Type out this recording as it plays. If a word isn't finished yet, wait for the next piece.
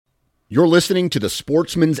You're listening to the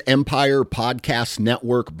Sportsman's Empire Podcast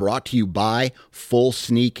Network, brought to you by Full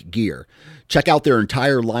Sneak Gear. Check out their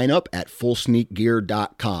entire lineup at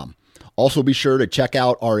fullsneakgear.com. Also be sure to check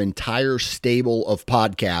out our entire stable of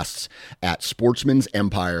podcasts at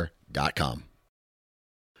sportsmansempire.com.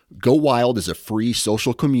 Go Wild is a free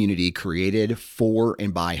social community created for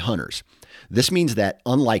and by hunters. This means that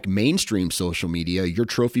unlike mainstream social media, your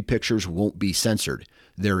trophy pictures won't be censored.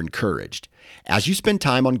 They're encouraged. As you spend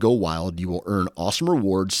time on Go Wild, you will earn awesome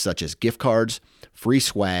rewards such as gift cards, free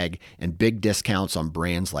swag, and big discounts on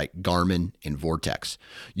brands like Garmin and Vortex.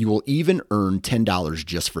 You will even earn $10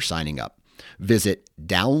 just for signing up. Visit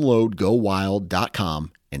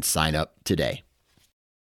downloadgowild.com and sign up today.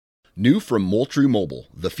 New from Moultrie Mobile,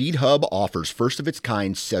 the Feed Hub offers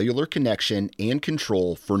first-of-its-kind cellular connection and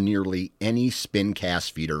control for nearly any spin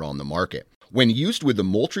cast feeder on the market. When used with the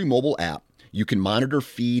Moultrie Mobile app, you can monitor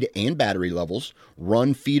feed and battery levels,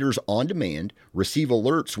 run feeders on demand, receive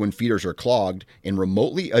alerts when feeders are clogged, and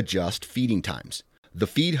remotely adjust feeding times. The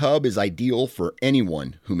Feed Hub is ideal for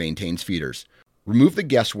anyone who maintains feeders. Remove the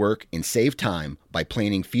guesswork and save time by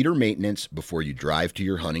planning feeder maintenance before you drive to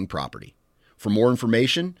your hunting property. For more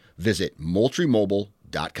information, visit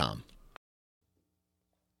MoultrieMobile.com.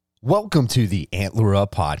 Welcome to the Antler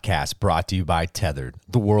podcast, brought to you by Tethered,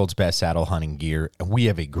 the world's best saddle hunting gear, and we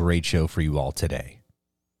have a great show for you all today.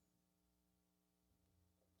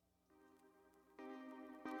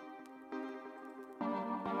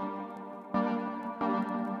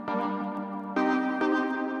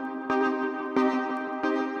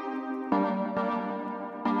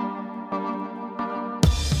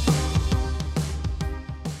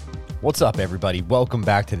 What's up, everybody? Welcome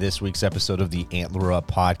back to this week's episode of the Antler Up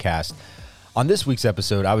podcast. On this week's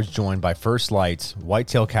episode, I was joined by First Light's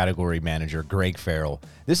Whitetail category manager, Gregg Farrell.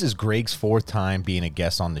 This is Gregg's fourth time being a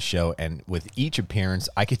guest on the show, and with each appearance,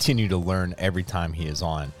 I continue to learn every time he is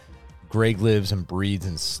on. Gregg lives and breathes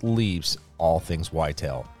and sleeps all things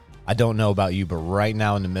whitetail. I don't know about you, but right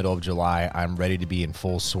now in the middle of July, I'm ready to be in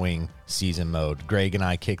full swing season mode. Gregg and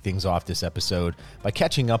I kick things off this episode by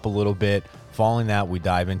catching up a little bit. Following that, we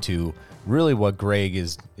dive into really what Gregg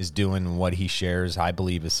is doing and what he shares, I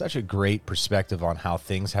believe, is such a great perspective on how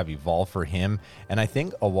things have evolved for him. And I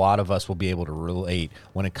think a lot of us will be able to relate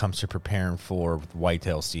when it comes to preparing for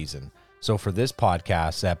whitetail season. So for this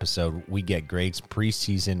podcast episode, we get Gregg's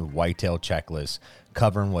preseason whitetail checklist,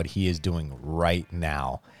 covering what he is doing right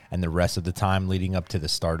now and the rest of the time leading up to the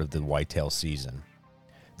start of the whitetail season.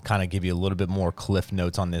 Kind of give you a little bit more cliff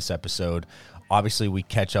notes on this episode. Obviously, we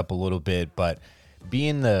catch up a little bit, but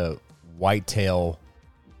being the whitetail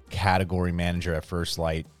category manager at First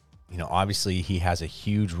Light, obviously he has a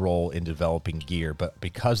huge role in developing gear, but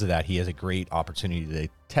because of that, he has a great opportunity to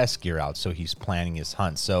test gear out. So he's planning his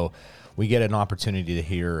hunt. So we get an opportunity to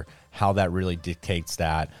hear how that really dictates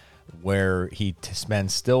that, where he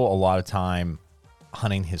spends still a lot of time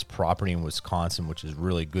hunting his property in Wisconsin, which is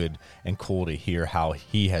really good and cool to hear how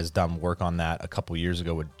he has done work on that a couple years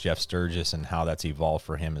ago with Jeff Sturgis and how that's evolved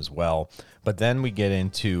for him as well. But then we get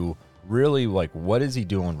into really like what is he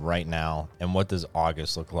doing right now and what does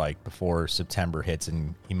August look like before September hits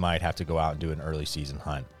and he might have to go out and do an early season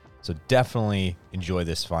hunt. So definitely enjoy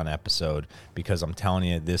this fun episode, because I'm telling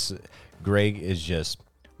you, this Gregg is just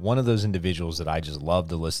one of those individuals that I just love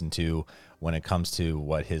to listen to when it comes to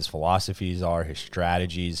what his philosophies are, his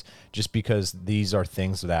strategies, just because these are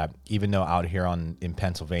things that, even though out here in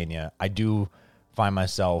Pennsylvania, I do find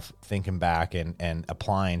myself thinking back and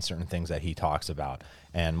applying certain things that he talks about.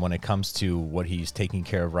 And when it comes to what he's taking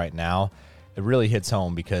care of right now, it really hits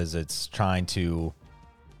home, because it's trying to,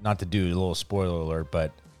 not to do a little spoiler alert,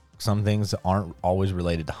 but some things aren't always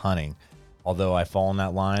related to hunting. Although I fall in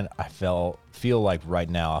that line, I feel like right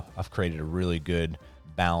now I've created a really good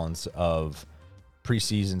balance of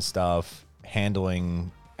preseason stuff,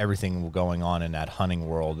 handling everything going on in that hunting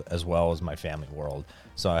world as well as my family world.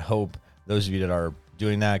 So I hope those of you that are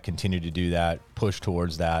doing that continue to do that, push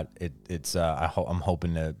towards that. I'm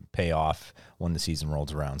hoping to pay off when the season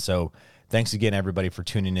rolls around. So thanks again, everybody, for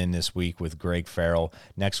tuning in this week with Gregg Farrell.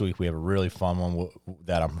 Next week we have a really fun one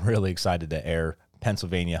that I'm really excited to air.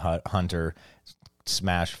 Pennsylvania hunter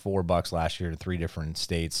smashed $4 last year in 3 different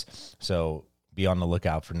states. So be on the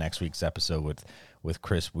lookout for next week's episode with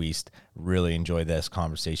Chris Wiest. Really enjoy this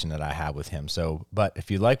conversation that I had with him. So, but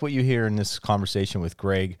if you like what you hear in this conversation with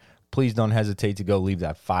Gregg, please don't hesitate to go leave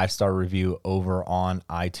that 5-star review over on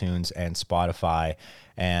iTunes and Spotify.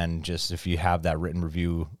 And just if you have that written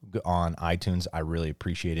review on iTunes, I really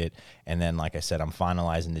appreciate it. And then, like I said, I'm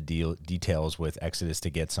finalizing the details with Exodus to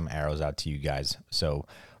get some arrows out to you guys. So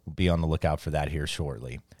be on the lookout for that here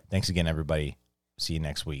shortly. Thanks again, everybody. See you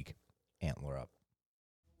next week. Antler Up.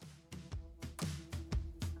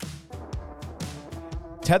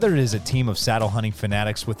 Tethered is a team of saddle hunting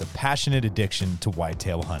fanatics with a passionate addiction to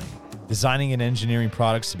whitetail hunting. Designing and engineering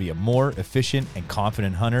products to be a more efficient and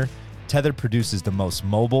confident hunter, Tethered produces the most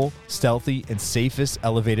mobile, stealthy, and safest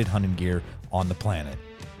elevated hunting gear on the planet.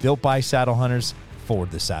 Built by saddle hunters for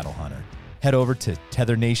the saddle hunter. Head over to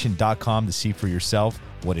tethernation.com to see for yourself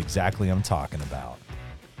what exactly I'm talking about.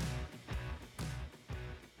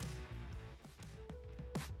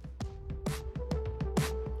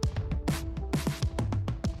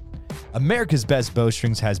 America's Best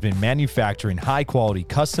Bowstrings has been manufacturing high-quality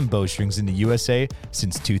custom bowstrings in the USA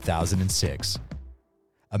since 2006.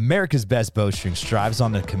 America's Best Bowstring strives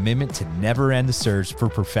on the commitment to never end the search for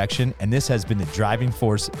perfection, and this has been the driving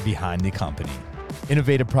force behind the company.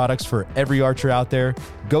 Innovative products for every archer out there.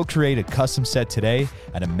 Go create a custom set today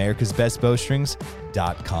at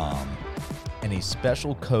americasbestbowstrings.com. And a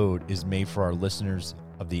special code is made for our listeners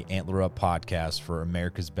of the Antler Up podcast for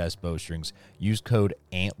America's Best Bowstrings. Use code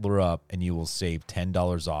Antler Up and you will save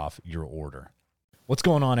 $10 off your order. What's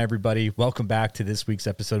going on, everybody? Welcome back to this week's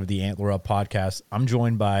episode of the Antler Up podcast. I'm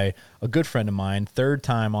joined by a good friend of mine, third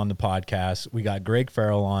time on the podcast. We got Gregg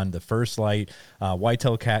Farrell on, the First Light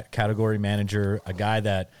Whitetail category manager, a guy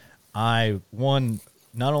that I,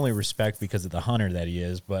 not only respect because of the hunter that he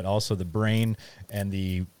is, but also the brain and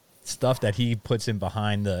the stuff that he puts in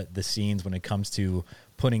behind the scenes when it comes to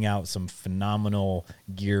putting out some phenomenal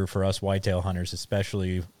gear for us whitetail hunters,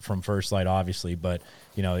 especially from First Light, obviously. But,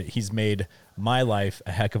 you know, he's made my life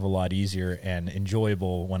a heck of a lot easier and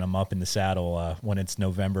enjoyable when I'm up in the saddle when it's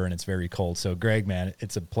November and it's very cold. So, Gregg, man,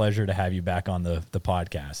 it's a pleasure to have you back on the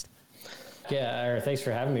podcast. Yeah, thanks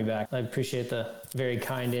for having me back. I appreciate the very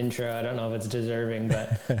kind intro. I don't know if it's deserving,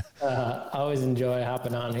 but I always enjoy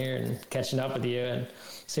hopping on here and catching up with you. And it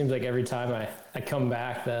seems like every time I come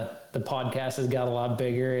back, the podcast has got a lot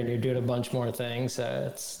bigger and you're doing a bunch more things. So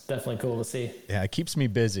it's definitely cool to see. Yeah, it keeps me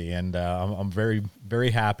busy, and I'm very,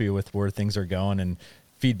 very happy with where things are going. And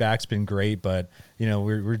feedback's been great, but you know,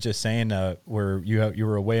 we're just saying where you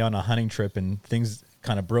were away on a hunting trip and things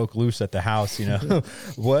kind of broke loose at the house, you know.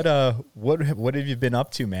 What have you been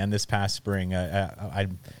up to, man, this past spring? I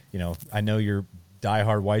know you're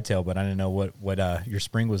diehard whitetail, but I don't know what your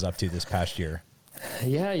spring was up to this past year.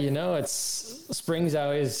 Yeah, you know, I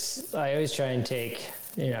always try and take,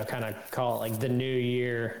 you know, kind of call it like the new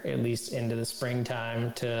year, at least into the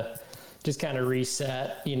springtime, to just kind of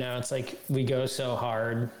reset. You know, it's like we go so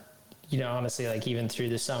hard, you know, honestly, like even through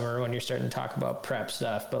the summer when you're starting to talk about prep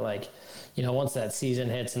stuff, but like, you know, once that season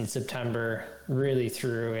hits in September, really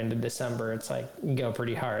through into December, it's like you go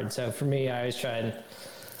pretty hard. So for me, I always try and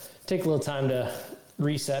take a little time to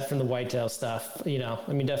reset from the whitetail stuff. You know,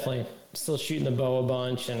 I mean, definitely still shooting the bow a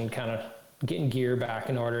bunch and kind of getting gear back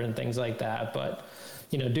in order and things like that. But,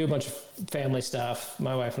 you know, do a bunch of family stuff.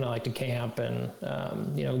 My wife and I like to camp and,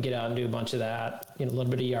 you know, get out and do a bunch of that, you know, a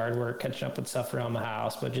little bit of yard work, catching up with stuff around the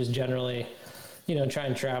house, but just generally, you know, try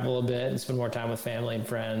and travel a bit and spend more time with family and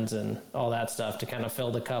friends and all that stuff to kind of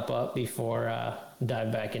fill the cup up before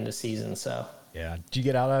dive back into season. So, yeah. Do you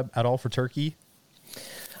get out at all for turkey?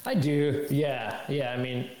 I do. Yeah. I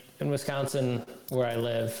mean, in Wisconsin where I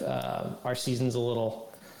live, our season's a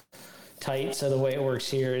little tight. So the way it works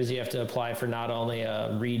here is you have to apply for not only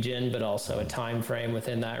a region, but also a time frame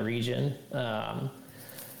within that region.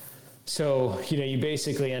 So, you know, you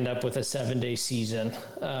basically end up with a 7-day season.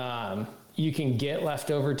 You can get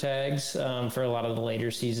leftover tags for a lot of the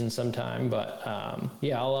later seasons sometime, but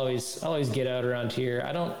yeah, I'll always get out around here.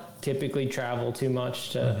 I don't typically travel too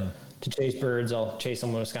much to chase birds. I'll chase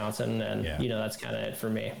them in Wisconsin, and you know, that's kind of it for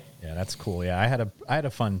me. Yeah, that's cool. Yeah, I had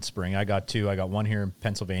a fun spring. I got two. I got one here in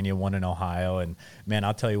Pennsylvania, one in Ohio, and man,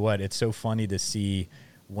 I'll tell you what, it's so funny to see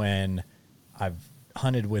when I've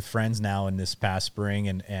hunted with friends now in this past spring,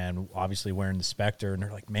 and obviously wearing the Spectre, and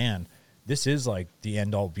they're like, man, this is like the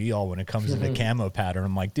end all be all when it comes to the camo pattern.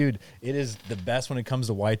 I'm like, dude, it is the best when it comes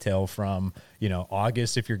to whitetail from, you know,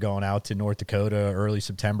 August, if you're going out to North Dakota, early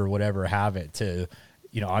September, whatever, have it, to,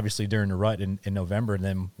 you know, obviously during the rut in November. And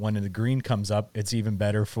then when the green comes up, it's even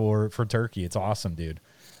better for turkey. It's awesome, dude.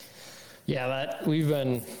 Yeah, that we've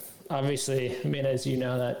been, obviously, I mean, as you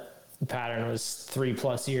know, that pattern was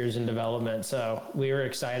 3+ years in development. So we were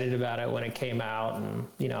excited about it when it came out, and,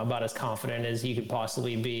 you know, about as confident as you could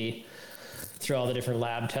possibly be through all the different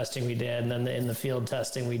lab testing we did and then in the field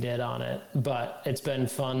testing we did on it. But it's been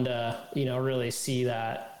fun to, you know, really see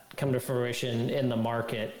that come to fruition in the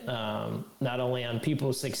market, not only on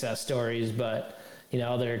people's success stories, but, you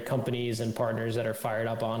know, other companies and partners that are fired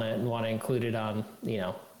up on it and want to include it on, you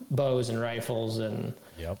know, bows and rifles and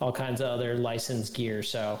all kinds of other licensed gear.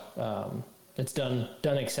 So, it's done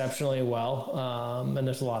exceptionally well. And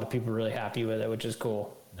there's a lot of people really happy with it, which is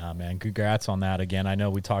cool. Nah, man, congrats on that again. I know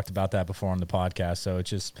we talked about that before on the podcast, so it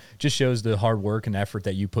just shows the hard work and effort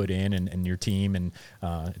that you put in and your team, and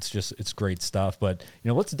it's great stuff. But,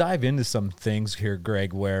 let's dive into some things here,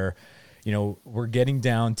 Gregg, where, we're getting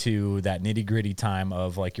down to that nitty-gritty time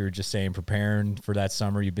of, like you were just saying, preparing for that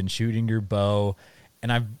summer. You've been shooting your bow,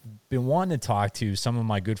 and I've been wanting to talk to some of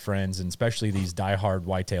my good friends, and especially these diehard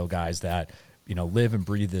whitetail guys that live and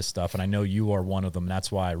breathe this stuff. And I know you are one of them. That's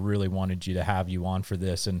why I really wanted you to have you on for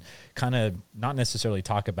this and kind of not necessarily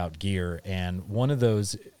talk about gear. And one of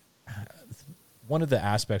the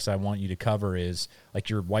aspects I want you to cover is like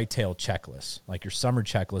your whitetail checklist, like your summer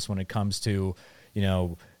checklist when it comes to,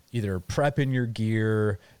 either prepping your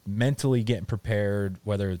gear, mentally getting prepared,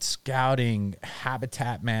 whether it's scouting,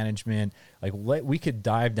 habitat management. Like we could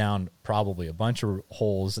dive down probably a bunch of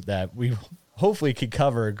holes that we hopefully could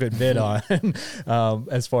cover a good bit on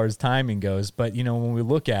as far as timing goes. But, when we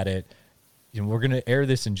look at it, we're going to air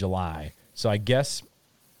this in July. So I guess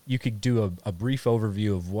you could do a brief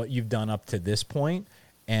overview of what you've done up to this point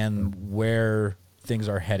and where things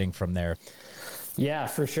are heading from there. Yeah,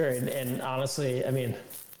 for sure. And honestly, I mean,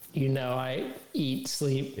 I eat,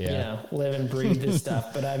 sleep, live and breathe this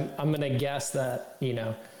stuff, but I'm going to guess that,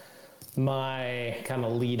 my kind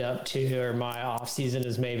of lead up to, or my off season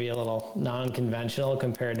is maybe a little non-conventional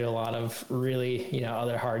compared to a lot of really,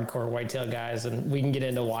 other hardcore whitetail guys. And we can get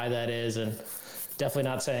into why that is, and definitely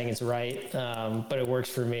not saying it's right. But it works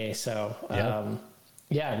for me. So,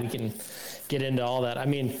 we can get into all that. I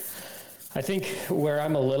mean, I think where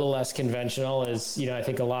I'm a little less conventional is, I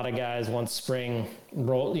think a lot of guys, once spring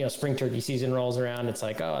turkey season rolls around, it's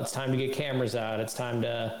like, oh, it's time to get cameras out. It's time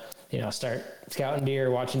to, start scouting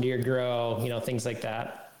deer, watching deer grow, things like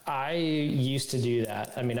that. I used to do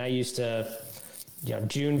that. I mean, I used to,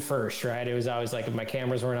 June 1st, right? It was always like if my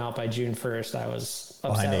cameras weren't out by June 1st, I was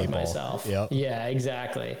upset with myself. Yep. Yeah,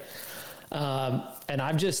 exactly. And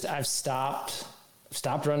I've stopped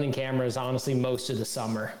running cameras, honestly, most of the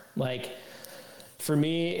summer. Like for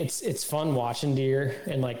me, it's fun watching deer.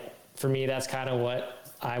 And like, for me, that's kind of what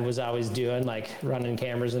I was always doing, like running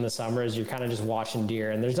cameras in the summer, is you're kind of just watching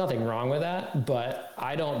deer, and there's nothing wrong with that. But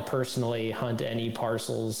I don't personally hunt any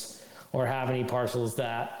parcels or have any parcels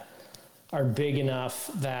that are big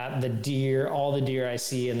enough that all the deer I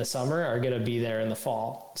see in the summer are going to be there in the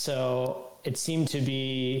fall. So it seemed to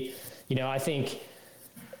be, I think,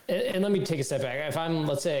 and let me take a step back. If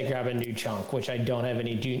let's say I grab a new chunk, which I don't have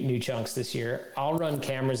any new chunks this year, I'll run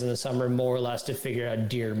cameras in the summer more or less to figure out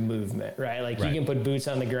deer movement, right? Like you can put boots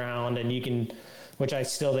on the ground and you can, which I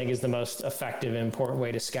still think is the most effective and important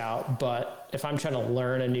way to scout. But if I'm trying to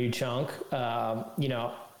learn a new chunk,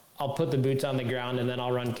 I'll put the boots on the ground and then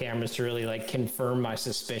I'll run cameras to really like confirm my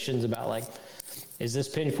suspicions about like, is this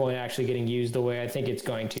pinpoint actually getting used the way I think it's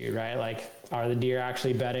going to, right? Like, are the deer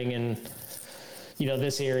actually bedding in,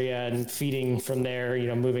 this area and feeding from there,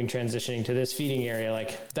 moving, transitioning to this feeding area?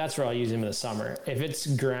 Like that's where I'll use them in the summer. If it's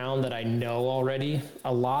ground that I know already,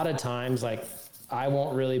 a lot of times, like I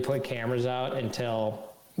won't really put cameras out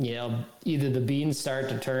until, either the beans start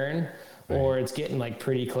to turn or it's getting like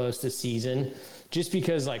pretty close to season, just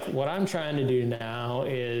because like what I'm trying to do now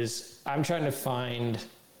is I'm trying to find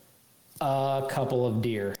a couple of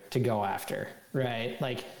deer to go after, right?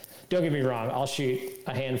 Like, don't get me wrong, I'll shoot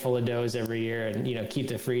a handful of does every year and, keep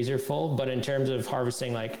the freezer full. But in terms of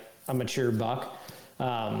harvesting like a mature buck,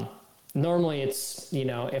 normally it's,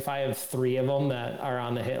 if I have 3 of them that are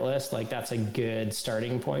on the hit list, like that's a good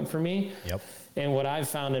starting point for me. Yep. And what I've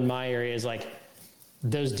found in my area is like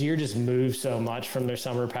those deer just move so much from their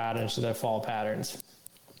summer patterns to their fall patterns.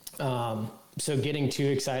 So getting too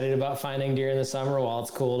excited about finding deer in the summer, while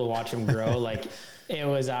it's cool to watch them grow, like it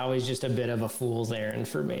was always just a bit of a fool's errand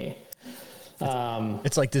for me.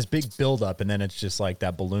 It's like this big buildup, and then it's just like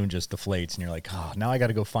that balloon just deflates, and you're like, oh, now I got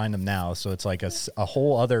to go find them now. So it's like a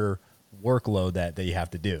whole other workload that you have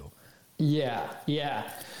to do. Yeah.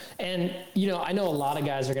 And, I know a lot of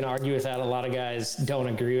guys are going to argue with that. A lot of guys don't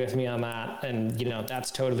agree with me on that. And,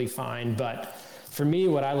 that's totally fine. But for me,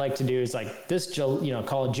 what I like to do is like this,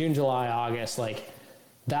 call it June, July, August, like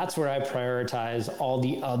that's where I prioritize all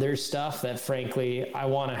the other stuff that frankly, I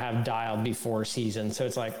want to have dialed before season. So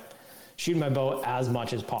it's like shooting my bow as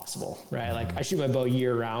much as possible, right? Like I shoot my bow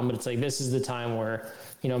year round, but it's like, this is the time where,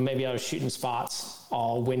 maybe I was shooting spots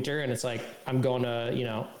all winter and it's like, I'm going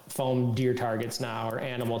to, foam deer targets now or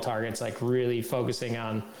animal targets, like really focusing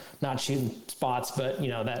on not shooting spots, but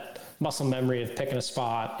that muscle memory of picking a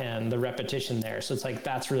spot and the repetition there. So it's like,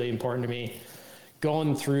 that's really important to me.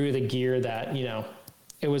 Going through the gear that,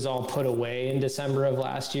 it was all put away in December of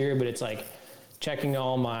last year, but it's like checking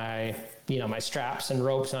all my, my straps and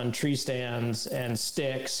ropes on tree stands and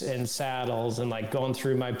sticks and saddles, and like going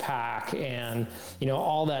through my pack and,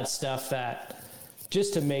 all that stuff, that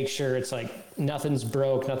just to make sure it's like nothing's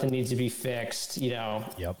broke, nothing needs to be fixed.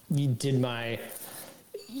 Yep. You did my,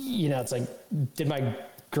 it's like, did my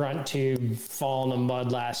grunt tube fall in the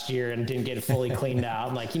mud last year and didn't get it fully cleaned out.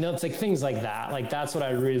 And like, it's like things like that. Like, that's what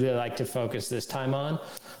I really like to focus this time on.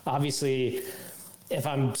 Obviously, if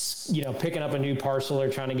I'm, picking up a new parcel or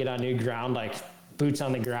trying to get on new ground, like boots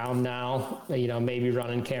on the ground now, maybe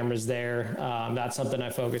running cameras there. That's something I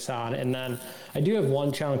focus on. And then I do have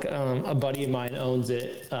one chunk, a buddy of mine owns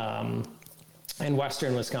it, in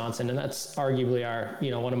Western Wisconsin. And that's arguably our,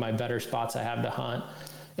 one of my better spots I have to hunt.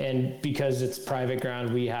 And because it's private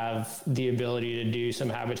ground, we have the ability to do some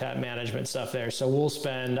habitat management stuff there. So we'll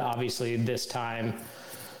spend, obviously, this time,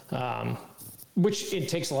 which it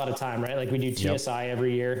takes a lot of time, right? Like we do TSI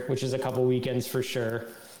every year, which is a couple weekends for sure.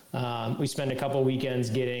 We spend a couple weekends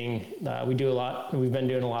getting, we've been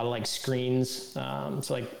doing a lot of like screens. So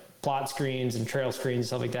like plot screens and trail screens,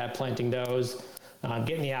 stuff like that, planting those,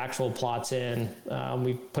 getting the actual plots in.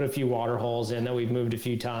 We've put a few water holes in that we've moved a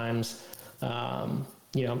few times.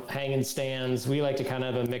 Hanging stands. We like to kind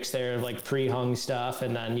of have a mix there of like pre-hung stuff.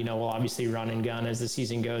 And then, we'll obviously run and gun as the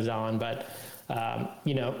season goes on. But,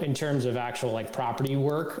 in terms of actual like property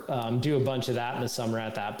work, do a bunch of that in the summer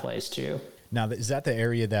at that place too. Now, is that the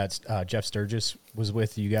area that Jeff Sturgis was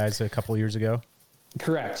with you guys a couple of years ago?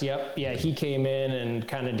 Correct. Yep. Yeah. He came in and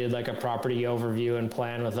kind of did like a property overview and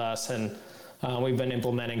plan with us. And we've been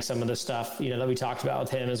implementing some of the stuff, that we talked about with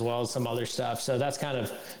him, as well as some other stuff. So that's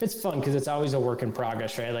it's fun because it's always a work in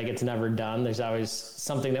progress, right? Like it's never done. There's always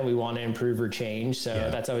something that we want to improve or change. So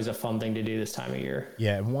that's always a fun thing to do this time of year.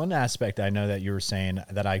 Yeah. And one aspect I know that you were saying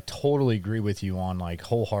that I totally agree with you on, like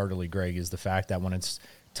wholeheartedly, Greg, is the fact that when it's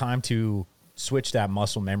time to switch that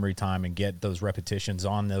muscle memory time and get those repetitions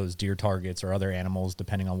on those deer targets or other animals,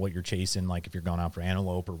 depending on what you're chasing, like if you're going out for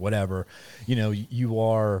antelope or whatever, you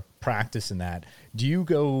are practicing that. Do you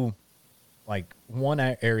go, like, one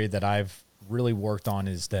area that I've really worked on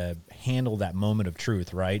is to handle that moment of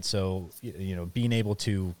truth, right? So, being able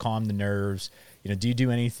to calm the nerves. Do you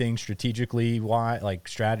do anything strategically,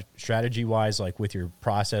 strategy wise, like with your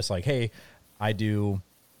process, like, hey, I do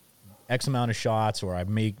X amount of shots, or I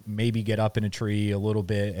maybe get up in a tree a little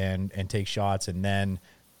bit and take shots, and then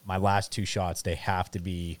my last two shots, they have to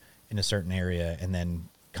be in a certain area, and then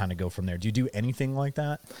kind of go from there. Do you do anything like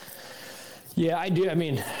that? Yeah, I do. I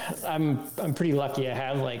mean, I'm pretty lucky. I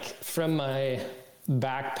have like from my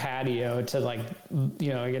back patio to like,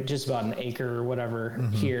 I get just about an acre or whatever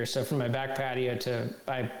here. So from my back patio to,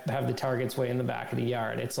 I have the targets way in the back of the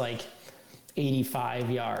yard. It's like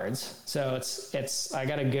 85 yards. So it's I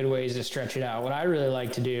got a good ways to stretch it out. What I really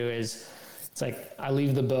like to do is, it's like I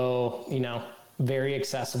leave the bow, very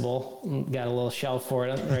accessible. Got a little shelf for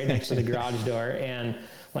it right next to the garage door. And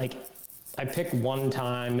like, I pick one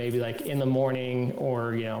time, maybe like in the morning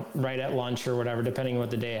or, right at lunch or whatever, depending on what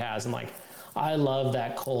the day has. And like, I love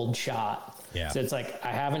that cold shot. Yeah. So it's like,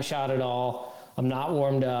 I haven't shot at all. I'm not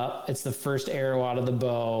warmed up. It's the first arrow out of the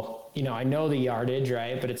bow. I know the yardage,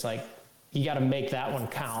 right? But it's like, you got to make that one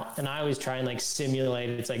count. And I always try and like simulate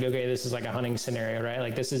it. It's like, okay, this is like a hunting scenario, right?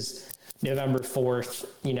 Like this is November 4th,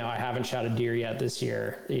 I haven't shot a deer yet this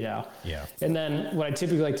year, Yeah. And then what I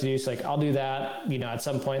typically like to do is like, I'll do that, at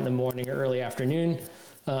some point in the morning or early afternoon,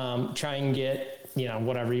 try and get,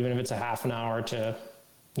 whatever, even if it's a half an hour to,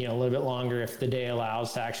 a little bit longer if the day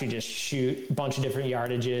allows, to actually just shoot a bunch of different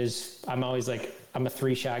yardages. I'm always like, I'm a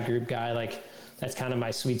 3-shot group guy. Like that's kind of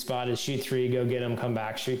my sweet spot, is shoot 3, go get them, come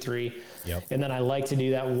back, shoot 3. Yep. And then I like to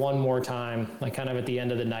do that one more time, like kind of at the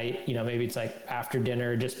end of the night, maybe it's like after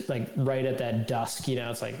dinner, just like right at that dusk,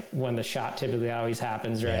 it's like when the shot typically always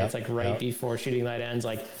happens, right? Yep. It's like right before shooting light ends,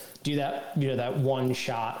 like do that, that one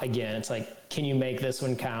shot again. It's like, can you make this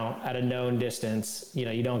one count at a known distance?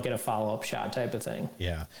 You don't get a follow-up shot type of thing.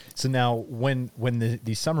 Yeah. So now when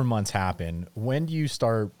the summer months happen, when do you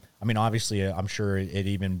start? I mean, obviously, I'm sure it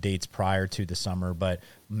even dates prior to the summer, but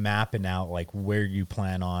mapping out like where you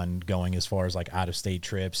plan on going as far as like out of state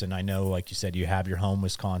trips. And I know, like you said, you have your home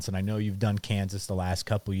Wisconsin. I know you've done Kansas the last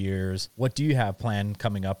couple of years. What do you have planned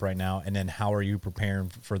coming up right now? And then how are you preparing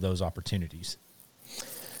for those opportunities?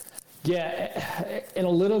 Yeah, and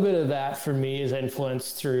a little bit of that for me is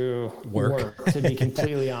influenced through work to be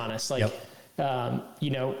completely honest. Like,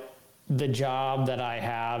 the job that I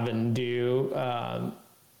have and do,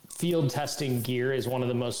 field testing gear is one of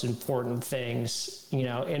the most important things,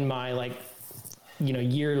 in my like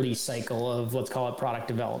yearly cycle of, let's call it, product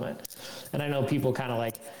development. And I know people kind of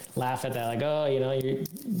like laugh at that, like, oh,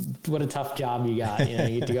 what a tough job you got,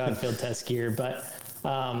 you get to go out and field test gear. But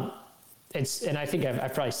and I think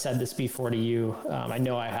I've probably said this before to you. I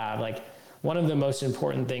know I have, like, one of the most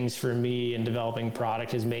important things for me in developing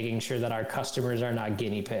product is making sure that our customers are not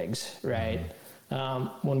guinea pigs, right?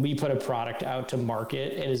 When we put a product out to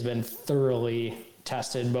market, it has been thoroughly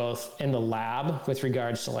tested both in the lab with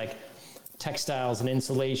regards to like textiles and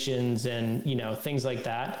insulations and, things like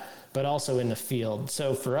that, but also in the field.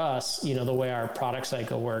 So for us, the way our product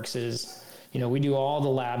cycle works is, we do all the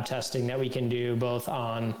lab testing that we can do both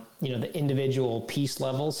on, the individual piece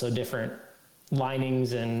level. So different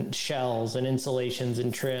linings and shells and insulations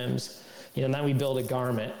and trims, and then we build a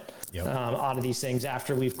garment out of these things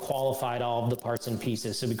after we've qualified all of the parts and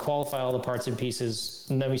pieces. So we qualify all the parts and pieces,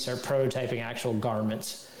 and then we start prototyping actual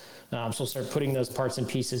garments. So we'll start putting those parts and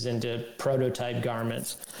pieces into prototype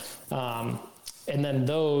garments. And then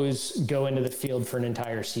those go into the field for an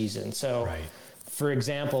entire season. So for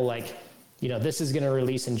example, like, this is going to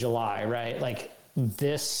release in July, right? Like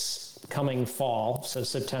this coming fall, so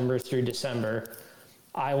September through December,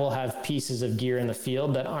 I will have pieces of gear in the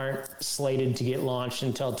field that aren't slated to get launched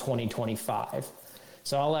until 2025.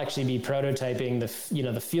 So I'll actually be prototyping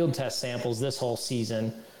the field test samples this whole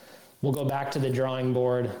season. We'll go back to the drawing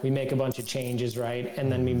board. We make a bunch of changes, right?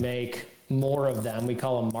 And then we make more of them. We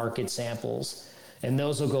call them market samples. And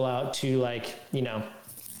those will go out to like,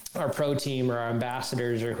 our pro team or our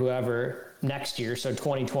ambassadors or whoever next year. So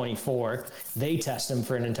 2024, they test them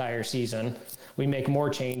for an entire season. We make more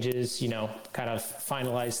changes, kind of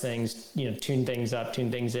finalize things, tune things up,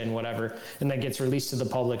 tune things in, whatever. And that gets released to the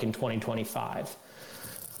public in 2025.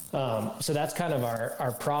 So that's kind of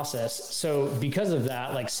our process. So because of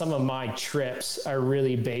that, like some of my trips are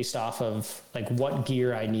really based off of like what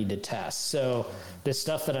gear I need to test. So this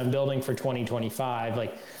stuff that I'm building for 2025,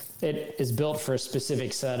 like it is built for a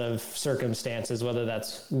specific set of circumstances, whether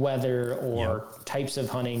that's weather or types of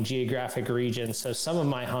hunting, geographic regions. So some of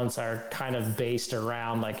my hunts are kind of based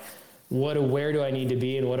around like, where do I need to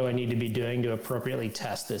be and what do I need to be doing to appropriately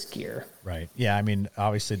test this gear? Right. Yeah. I mean,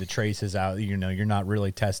 obviously the trace is out, you're not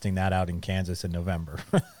really testing that out in Kansas in November.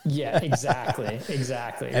 Yeah, exactly.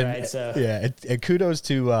 And, right. So yeah. And kudos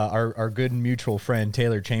to our good mutual friend,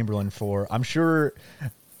 Taylor Chamberlain, for, I'm sure,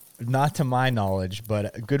 not to my knowledge,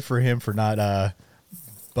 but good for him for not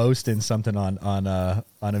boasting something on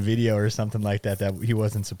a video or something like that he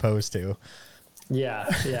wasn't supposed to. Yeah.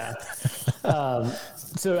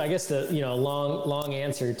 So I guess the long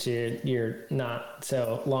answer to your not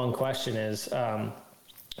so long question is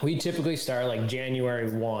we typically start like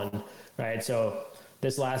January 1, right? So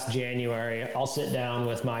this last January, I'll sit down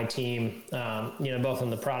with my team, both on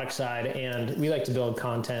the product side, and we like to build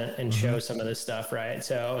content and show some of this stuff, right?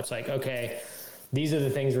 So it's like, okay, these are the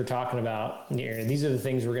things we're talking about here. These are the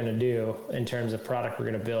things we're going to do in terms of product we're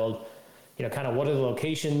going to build. Kind of what are the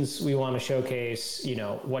locations we want to showcase?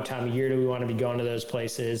 What time of year do we want to be going to those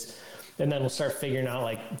places? And then we'll start figuring out,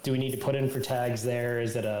 like, do we need to put in for tags there?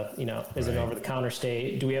 Is it is it over the counter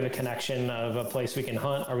state? Do we have a connection of a place we can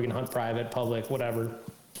hunt? Are we going to hunt private, public, whatever?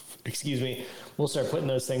 Excuse me. We'll start putting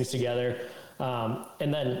those things together. And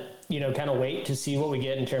then, kind of wait to see what we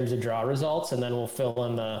get in terms of draw results. And then we'll fill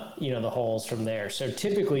in the holes from there. So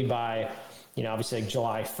typically by, obviously like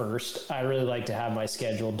July 1st, I really like to have my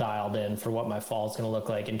schedule dialed in for what my fall is going to look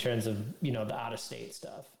like in terms of, the out-of-state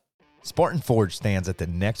stuff. Spartan Forge stands at the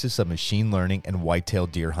nexus of machine learning and whitetail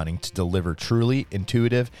deer hunting to deliver truly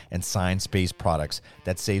intuitive and science-based products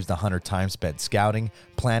that saves the hunter time spent scouting,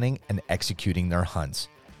 planning, and executing their hunts.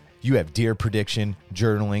 You have deer prediction,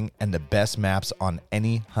 journaling, and the best maps on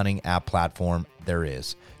any hunting app platform there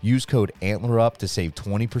is. Use code ANTLERUP to save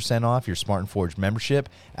 20% off your Spartan Forge membership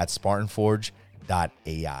at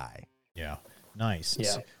spartanforge.ai. Yeah, nice.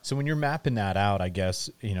 Yeah. So when you're mapping that out, I guess,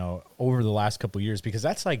 over the last couple of years, because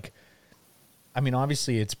that's like,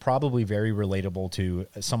 obviously it's probably very relatable to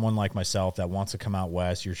someone like myself that wants to come out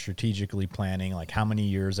west. You're strategically planning, like how many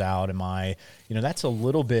years out am I? That's a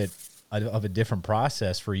little bit of a different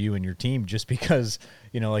process for you and your team, just because,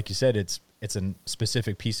 like you said, it's a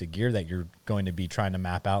specific piece of gear that you're going to be trying to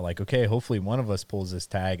map out. Like, okay, hopefully one of us pulls this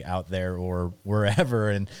tag out there or wherever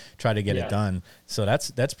and try to get it done. So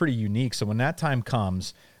that's pretty unique. So when that time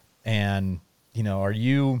comes and, are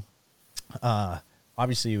you,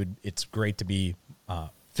 obviously it's great to be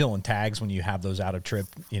filling tags when you have those out of trip,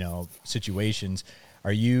 situations.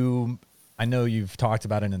 I know you've talked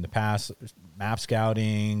about it in the past, map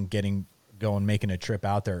scouting, making a trip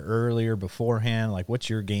out there earlier beforehand. Like, what's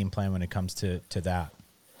your game plan when it comes to that?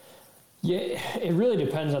 Yeah, it really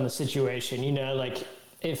depends on the situation. Like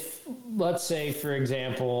if, let's say, for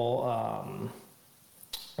example,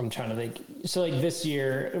 I'm trying to think. So like this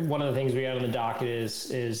year, one of the things we got on the docket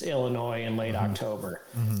is Illinois in late October,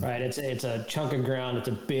 right? It's a chunk of ground. It's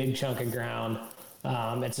a big chunk of ground.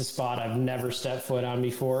 It's a spot I've never stepped foot on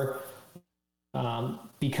before.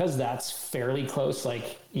 Because that's fairly close,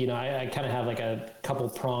 like, I kind of have like a couple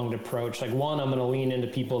pronged approach. Like one, I'm going to lean into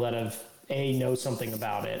people that know something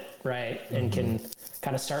about it, right? And can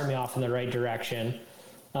kind of start me off in the right direction.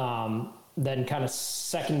 Then kind of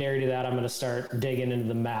secondary to that, I'm going to start digging into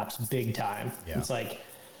the maps big time. Yeah. It's like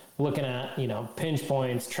looking at, pinch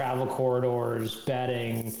points, travel corridors,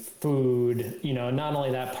 bedding, food, not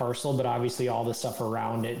only that parcel, but obviously all the stuff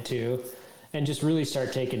around it too. And just really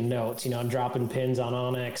start taking notes, dropping pins on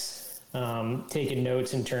Onyx, taking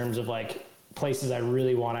notes in terms of like places I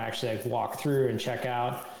really want to actually like walk through and check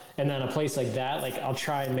out. And then a place like that, like I'll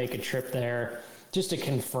try and make a trip there just to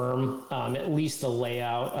confirm at least the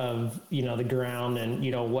layout of, the ground and,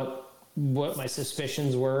 what my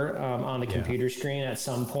suspicions were on the computer screen at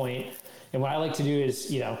some point. And what I like to do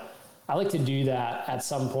is, I like to do that at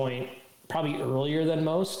some point probably earlier than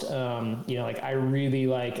most. Like I really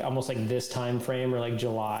like almost like this time frame or like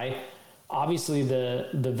July. Obviously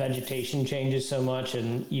the vegetation changes so much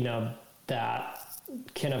and, that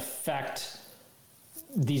can affect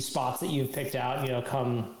these spots that you've picked out,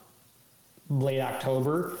 come late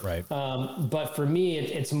October. Right. But for me,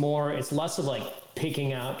 it's less of like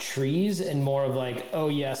picking out trees and more of like, oh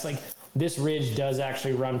yes, like this ridge does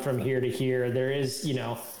actually run from here to here. There is,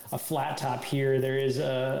 a flat top here. There's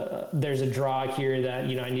a draw here that,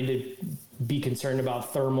 I need to be concerned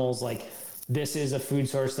about thermals. Like this is a food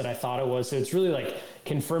source that I thought it was. So it's really like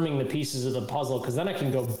confirming the pieces of the puzzle. Cause then I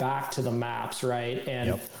can go back to the maps. Right.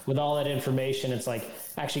 And with all that information, it's like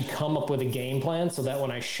actually come up with a game plan so that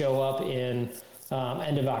when I show up in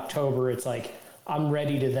end of October, it's like, I'm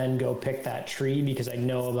ready to then go pick that tree because I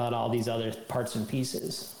know about all these other parts and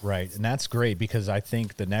pieces. Right. And that's great because I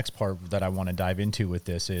think the next part that I want to dive into with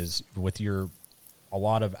this is with a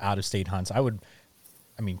lot of out-of-state hunts.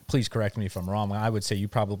 Please correct me if I'm wrong. I would say you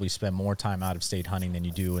probably spend more time out-of-state hunting than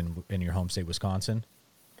you do in your home state, Wisconsin.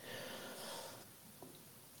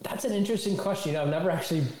 That's an interesting question. I've never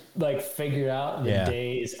actually like figured out the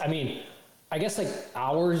days. I guess like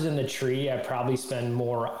hours in the tree, I probably spend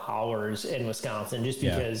more hours in Wisconsin just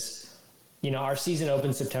because, our season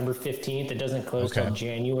opens September 15th. It doesn't close till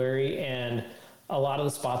January. And a lot of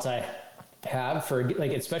the spots I have for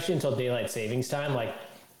like, especially until daylight savings time, like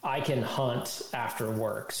I can hunt after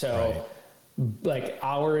work. So like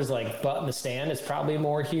hours, like butt in the stand is probably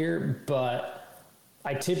more here, but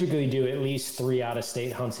I typically do at least 3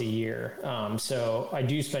 out-of-state hunts a year. So I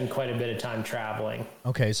do spend quite a bit of time traveling.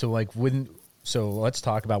 Okay. So let's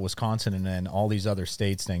talk about Wisconsin and then all these other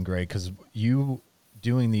states then, Greg, because you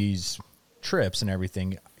doing these trips and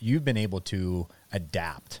everything, you've been able to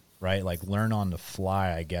adapt, right? Like learn on the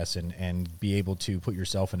fly, I guess, and be able to put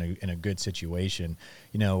yourself in a good situation,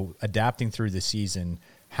 adapting through the season.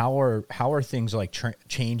 How are things like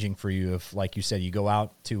changing for you? If, like you said, you go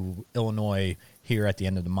out to Illinois here at the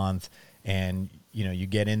end of the month and, you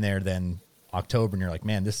get in there then October and you're like,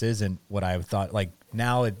 man, this isn't what I thought. Like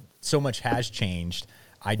now so much has changed.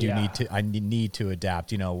 I need to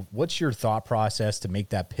adapt. What's your thought process to make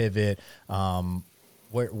that pivot?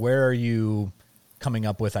 Where are you coming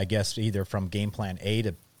up with, I guess, either from game plan A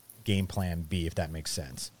to game plan B, if that makes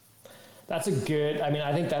sense? That's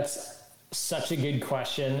I think that's such a good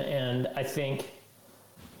question. And I think,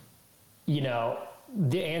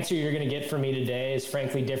 the answer you're going to get from me today is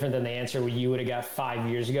frankly different than the answer you would have got 5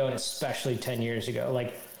 years ago, and especially 10 years ago.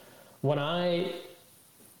 Like when I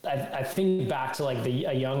think back to like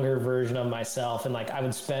a younger version of myself, and like I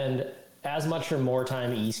would spend as much or more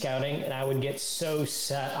time e-scouting, and I would get so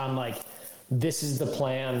set on like, this is the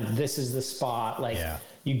plan, this is the spot. Like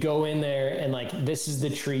you go in there and like, this is the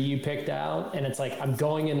tree you picked out. And it's like, I'm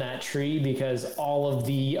going in that tree because all of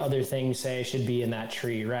the other things say I should be in that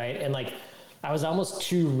tree. Right. And like, I was almost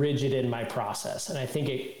too rigid in my process. And I think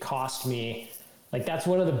it cost me, like, that's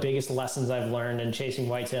one of the biggest lessons I've learned in chasing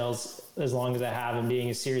whitetails as long as I have and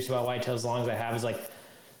being as serious about whitetails as long as I have is like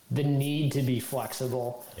the need to be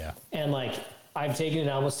flexible. Yeah. And like, I've taken it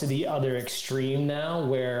almost to the other extreme now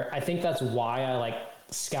where I think that's why I like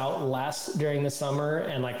scout less during the summer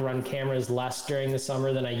and like run cameras less during the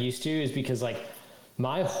summer than I used to, is because like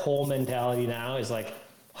my whole mentality now is like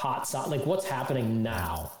like what's happening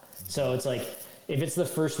now. So it's like, if it's the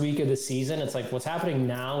first week of the season, it's like what's happening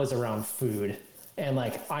now is around food. And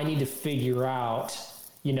like, I need to figure out,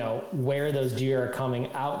 where those deer are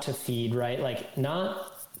coming out to feed, right? Like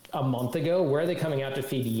not a month ago? Where are they coming out to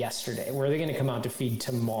feed yesterday? Where are they going to come out to feed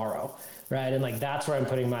tomorrow? Right. And like, that's where I'm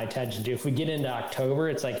putting my attention to. If we get into October,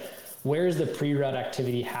 it's like, where's the pre-rut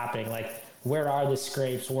activity happening? Like, where are the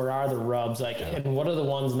scrapes? Where are the rubs? Like, and what are the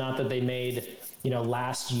ones not that they made,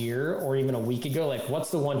 last year or even a week ago? Like, what's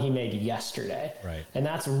the one he made yesterday? Right. And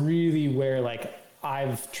that's really where like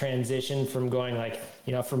I've transitioned from going like,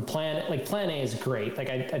 from plan A is great. Like,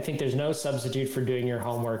 I think there's no substitute for doing your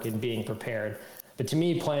homework and being prepared. But to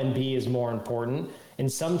me, plan B is more important.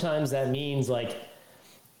 And sometimes that means like,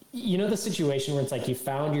 the situation where it's like you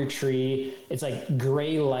found your tree, it's like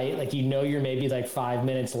gray light, like you're maybe like 5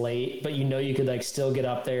 minutes late, but you could like still get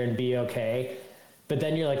up there and be okay. But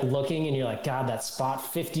then you're like looking and you're like, God, that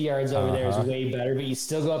spot 50 yards over there is way better, but you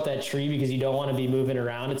still go up that tree because you don't want to be moving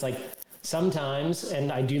around. It's like sometimes,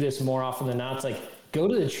 and I do this more often than not, it's like go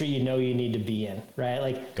to the tree you need to be in, right?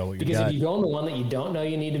 Like, because if you go in the one that you don't know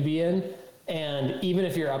you need to be in, and even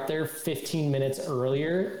if you're up there 15 minutes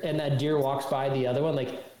earlier and that deer walks by the other one,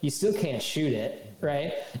 like you still can't shoot it,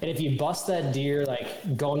 right? And if you bust that deer,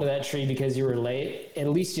 like going to that tree because you were late, at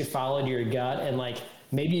least you followed your gut and like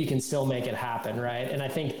maybe you can still make it happen, right? And I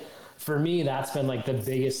think for me, that's been like the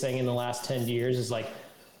biggest thing in the last 10 years is like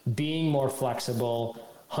being more flexible,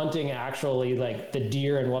 hunting actually like the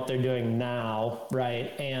deer and what they're doing now,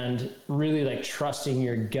 right? And really like trusting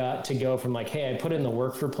your gut to go from like, hey, I put in the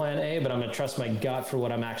work for plan A, but I'm going to trust my gut for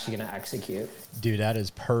what I'm actually going to execute. Dude, that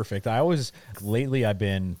is perfect. Lately I've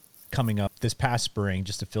been coming up this past spring,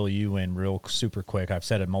 just to fill you in real super quick. I've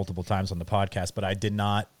said it multiple times on the podcast, but I did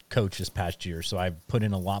not coach this past year. So I've put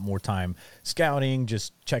in a lot more time scouting,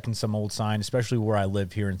 just checking some old sign, especially where I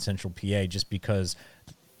live here in Central PA, just because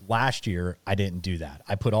last year I didn't do that.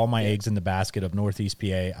 I put all my eggs in the basket of Northeast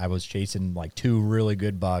PA. I was chasing like 2 really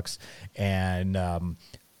good bucks. And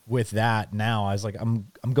with that, now I was like, I'm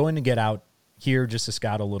going to get out here just to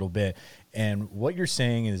scout a little bit. And what you're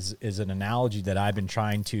saying is an analogy that I've been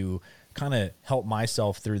trying to kind of help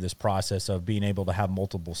myself through this process of being able to have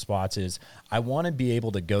multiple spots is I want to be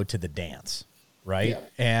able to go to the dance. Right. Yeah.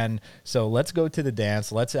 And so let's go to the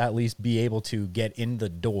dance. Let's at least be able to get in the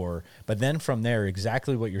door. But then from there,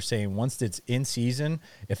 exactly what you're saying, once it's in season,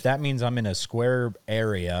 if that means I'm in a square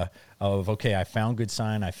area of, okay, I found good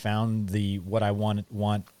sign, I found what I want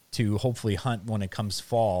to hopefully hunt when it comes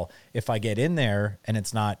fall. If I get in there and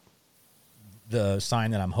it's not the sign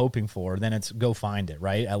that I'm hoping for, then it's go find it,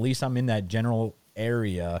 right? At least I'm in that general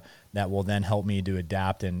area that will then help me to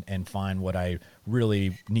adapt and find what I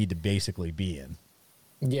really need to basically be in.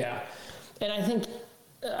 Yeah. And I think,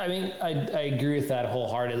 I agree with that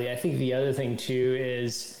wholeheartedly. I think the other thing too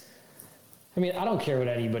is, I don't care what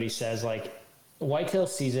anybody says, like whitetail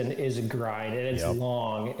season is a grind and it's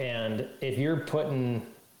long. And if you're putting,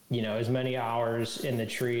 as many hours in the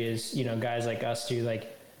tree as, guys like us do,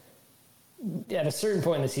 like at a certain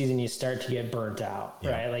point in the season, you start to get burnt out,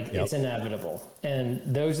 right? Like it's inevitable. And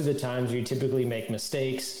those are the times where you typically make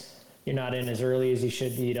mistakes. You're not in as early as you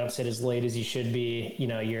should be. You don't sit as late as you should be.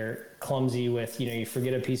 You're clumsy with, you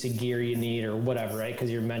forget a piece of gear you need or whatever, right? Because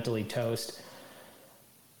you're mentally toast.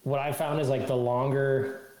 What I found is like the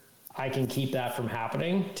longer I can keep that from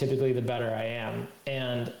happening, typically the better I am.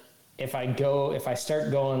 And if I start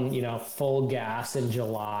going, full gas in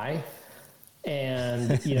July,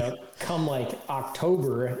 and come like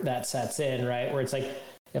October that sets in, right, where it's like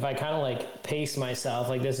if I kind of like pace myself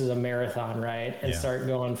like this is a marathon, right, and start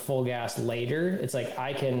going full gas later, it's like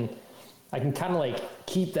I can kind of like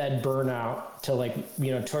keep that burnout to like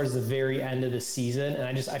towards the very end of the season, and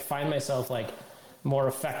I find myself like more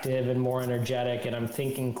effective and more energetic, and I'm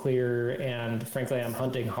thinking clearer, and frankly I'm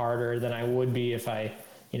hunting harder than I would be if I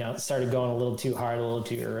started going a little too hard, a little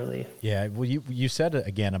too early. Yeah. Well, you said it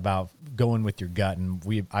again about going with your gut.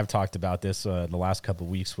 And I've talked about this the last couple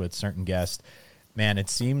of weeks with certain guests, man. It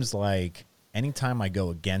seems like anytime I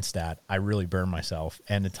go against that, I really burn myself.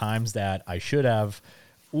 And the times that I should have,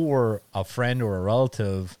 or a friend or a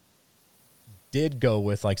relative did go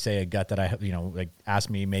with like, say a gut that I, like asked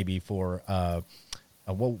me maybe for,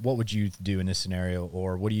 what would you do in this scenario?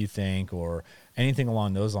 Or what do you think? Or anything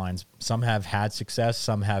along those lines. Some have had success.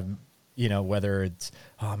 Some have, whether it's,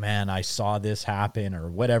 oh man, I saw this happen or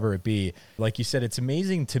whatever it be. Like you said, it's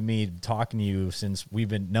amazing to me talking to you since we've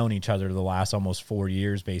been known each other the last almost 4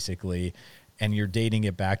 years, basically. And you're dating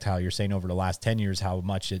it back to how you're saying over the last 10 years, how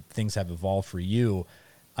much things have evolved for you.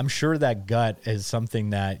 I'm sure that gut is something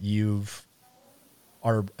that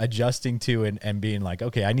are adjusting to and being like,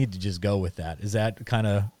 okay, I need to just go with that. Is that kind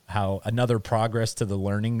of how another progress to the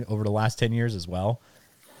learning over the last 10 years as well?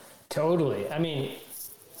 Totally.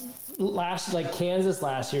 Kansas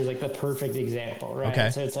last year is like the perfect example, right? Okay.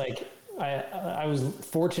 So it's like, I was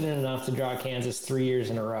fortunate enough to draw Kansas 3 years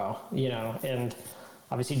in a row, and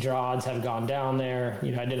obviously draw odds have gone down there.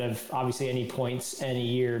 I didn't have obviously any points any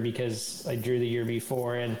year because I drew the year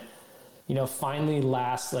before. And, finally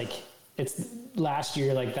last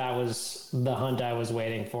year, like that was the hunt I was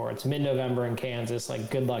waiting for. It's mid-November in Kansas.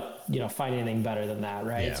 Like good luck, finding anything better than that.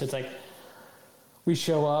 Right. Yeah. So it's like, we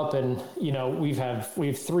show up and, we have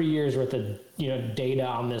 3 years worth of, data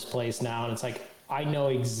on this place now. And it's like, I know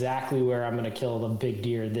exactly where I'm going to kill the big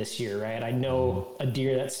deer this year, right? I know a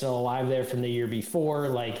deer that's still alive there from the year before.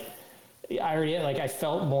 Like I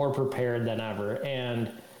felt more prepared than ever.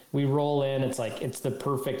 And we roll in, it's like, it's the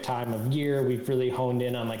perfect time of year. We've really honed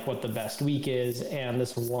in on like what the best week is. And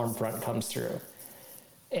this warm front comes through.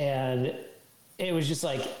 And it was just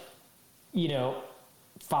like,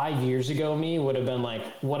 5 years ago, me would have been like,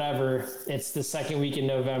 whatever, it's the second week in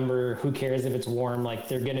November. Who cares if it's warm? Like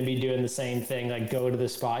they're going to be doing the same thing. Like go to the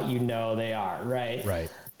spot, they are. Right. Right.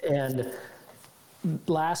 And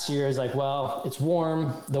last year is like, well, it's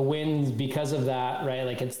warm. The wind because of that, right?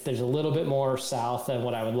 Like there's a little bit more south than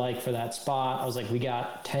what I would like for that spot. I was like, we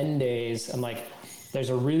got 10 days. I'm like, there's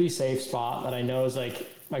a really safe spot that I know is like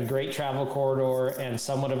a great travel corridor and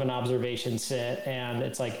somewhat of an observation sit. And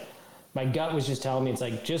it's like, my gut was just telling me, it's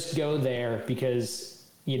like, just go there because,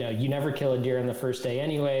 you never kill a deer on the first day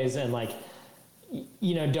anyways. And like,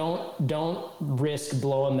 don't risk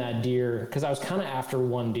blowing that deer. Cause I was kind of after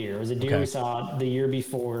one deer. It was a deer we saw the year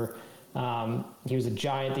before. He was a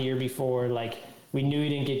giant the year before. Like we knew he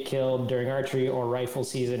didn't get killed during archery or rifle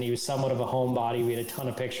season. He was somewhat of a homebody. We had a ton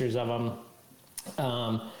of pictures of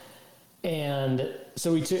him. And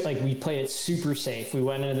so we played it super safe. We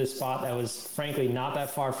went into this spot that was frankly not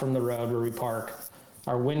that far from the road where we park.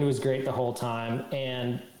 Our wind was great the whole time.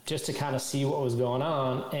 And just to kind of see what was going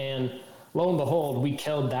on. And lo and behold, we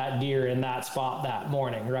killed that deer in that spot that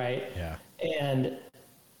morning. Right. Yeah. And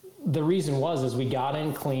the reason is we got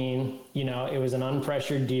in clean, it was an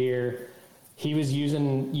unpressured deer. He was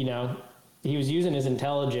using, his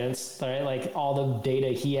intelligence, right? Like all the data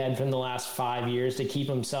he had from the last 5 years to keep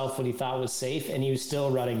himself what he thought was safe. And he was still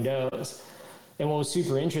running does. And what was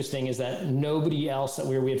super interesting is that nobody else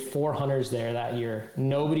we had 4 hunters there that year.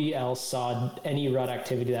 Nobody else saw any rut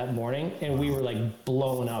activity that morning. And we were like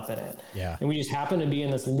blown up in it. Yeah. And we just happened to be in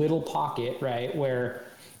this little pocket, right? Where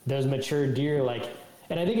those mature deer,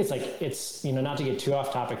 and I think it's not to get too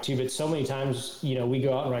off topic too, but so many times, we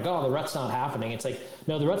go out and we're like, oh, the rut's not happening. It's like,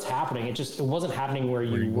 no, the rut's happening. It wasn't happening where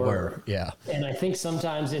you were. Yeah. And I think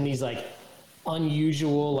sometimes in these like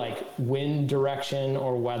unusual, like wind direction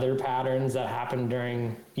or weather patterns that happen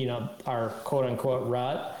during, our quote unquote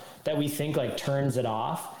rut that we think like turns it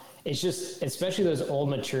off. It's just, especially those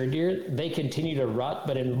old mature deer, they continue to rut,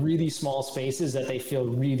 but in really small spaces that they feel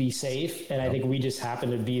really safe. And I think we just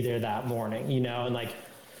happened to be there that morning, and like,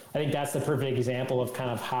 I think that's the perfect example of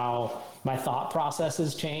kind of how my thought process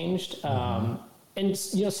has changed. And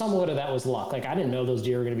somewhat of that was luck. Like I didn't know those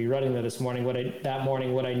deer were going to be running there this morning. What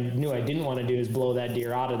I knew I didn't want to do is blow that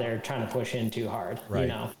deer out of there trying to push in too hard.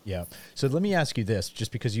 Right. Yeah. So let me ask you this,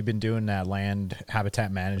 just because you've been doing that land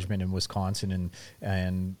habitat management in Wisconsin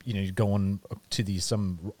and you're going to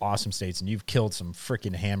some awesome states and you've killed some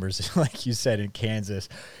freaking hammers, like you said, in Kansas.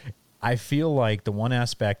 I feel like the one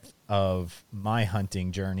aspect of my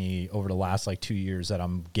hunting journey over the last 2 years that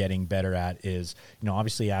I'm getting better at is,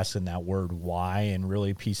 obviously asking that word why and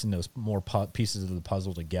really piecing those more pieces of the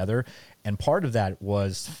puzzle together. And part of that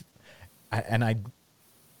was, I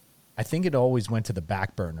think it always went to the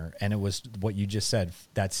back burner, and it was what you just said,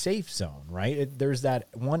 that safe zone, right? There's that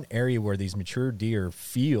one area where these mature deer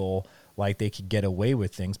feel like they could get away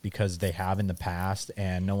with things because they have in the past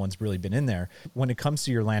and no one's really been in there. When it comes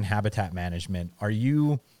to your land habitat management, are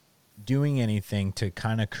you doing anything to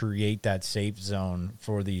kind of create that safe zone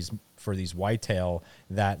for these whitetail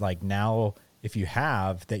that now, if you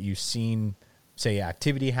have, that you've seen, say,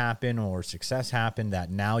 activity happen or success happen,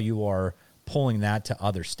 that now you are pulling that to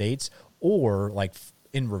other states? Or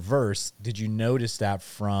in reverse, did you notice that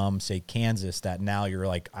from, say, Kansas, that now you're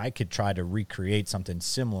like, I could try to recreate something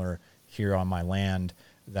similar here on my land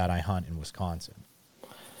that I hunt in Wisconsin?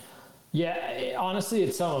 Yeah, honestly,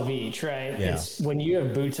 it's some of each, right? Yeah. It's when you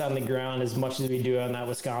have boots on the ground as much as we do on that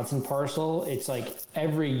Wisconsin parcel. It's like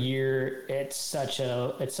every year, it's such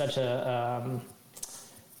a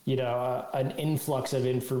an influx of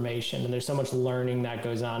information, and there's so much learning that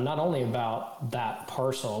goes on, not only about that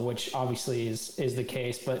parcel, which obviously is the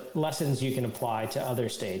case, but lessons you can apply to other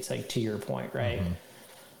states, like to your point, right?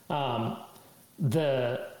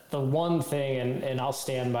 The one thing, and I'll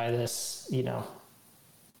stand by this,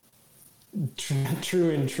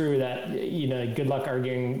 true that, good luck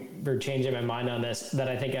arguing or changing my mind on this, that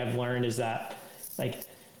I think I've learned is that, like,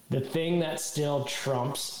 the thing that still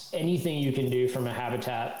trumps anything you can do from a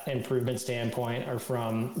habitat improvement standpoint, or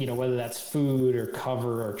from, whether that's food or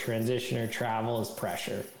cover or transition or travel, is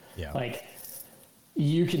pressure. Yeah. Like,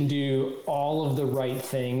 you can do all of the right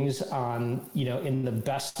things on, in the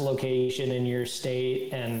best location in your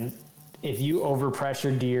state. And if you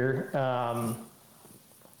overpressure deer,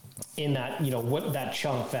 in that, what that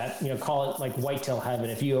chunk that, call it like whitetail heaven.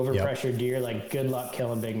 If you overpressure deer, like, good luck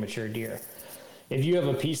killing big mature deer. If you have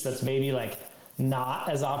a piece that's maybe like not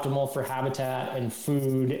as optimal for habitat and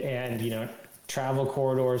food and, travel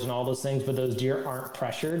corridors and all those things, but those deer aren't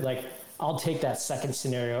pressured, like, I'll take that second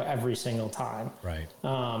scenario every single time. Right.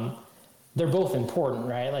 They're both important,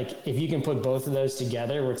 right? Like, if you can put both of those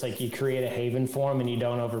together, where it's like you create a haven for them and you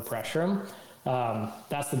don't overpressure them,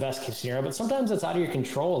 that's the best case scenario. But sometimes it's out of your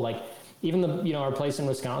control. Like, even our place in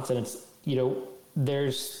Wisconsin, it's,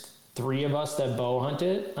 there's 3 of us that bow hunt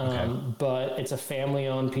it, but it's a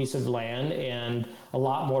family-owned piece of land, and a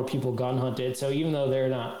lot more people gun hunt it. So even though they're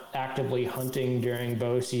not actively hunting during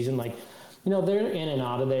bow season, like, they're in and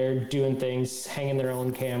out of there doing things, hanging their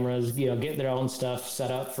own cameras, getting their own stuff set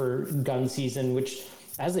up for gun season, which,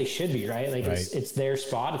 as they should be, right? Like, right. It's their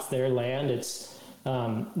spot, it's their land, it's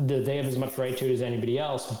they have as much right to it as anybody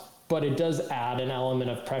else. But it does add an element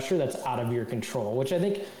of pressure that's out of your control, which I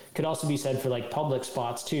think could also be said for, like, public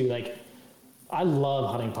spots too. Like, I love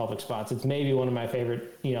hunting public spots. It's maybe one of my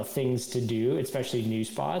favorite, things to do, especially new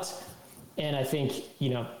spots. And I think,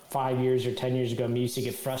 5 years or 10 years ago, me used to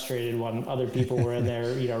get frustrated when other people were in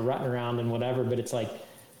there, rutting around and whatever. But it's like,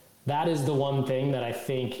 that is the one thing that I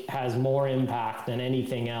think has more impact than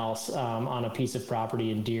anything else on a piece of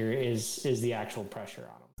property in deer is the actual pressure on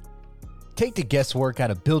them. Take the guesswork out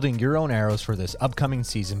of building your own arrows for this upcoming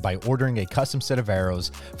season by ordering a custom set of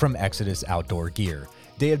arrows from Exodus Outdoor Gear.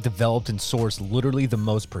 They have developed and sourced literally the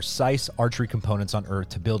most precise archery components on earth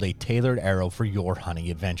to build a tailored arrow for your hunting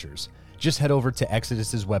adventures. Just head over to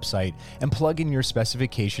Exodus's website and plug in your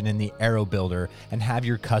specification in the arrow builder and have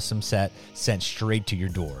your custom set sent straight to your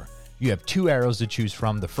door. You have 2 arrows to choose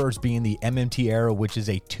from, the first being the MMT arrow, which is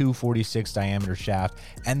a 246 diameter shaft,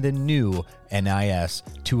 and the new NIS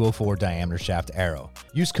 204 diameter shaft arrow.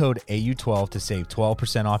 Use code AU12 to save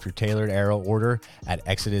 12% off your tailored arrow order at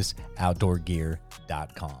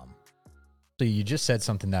ExodusOutdoorGear.com. So you just said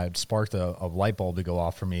something that sparked a light bulb to go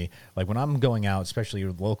off for me. Like, when I'm going out, especially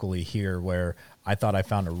locally here, where I thought I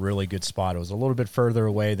found a really good spot, it was a little bit further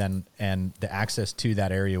away and the access to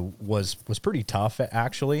that area was pretty tough,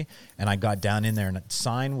 actually. And I got down in there and the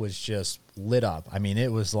sign was just lit up. I mean,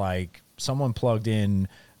 it was like someone plugged in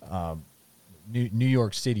New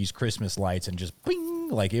York City's Christmas lights and just bing,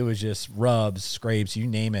 like, it was just rubs, scrapes, you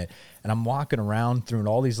name it. And I'm walking around through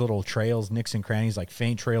all these little trails, nicks and crannies, like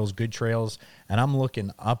faint trails, good trails, and I'm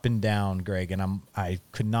looking up and down, Greg, and I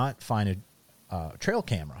could not find a trail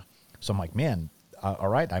camera. So I'm like, man, all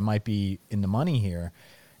right, I might be in the money here.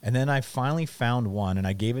 And then I finally found one, and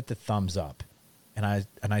I gave it the thumbs up. And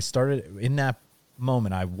I started, in that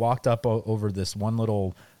moment, I walked up over this one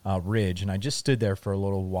little ridge, and I just stood there for a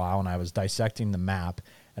little while, and I was dissecting the map,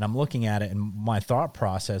 and I'm looking at it, and my thought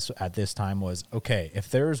process at this time was, okay, if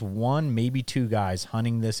there's 1, maybe 2 guys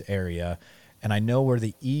hunting this area, and I know where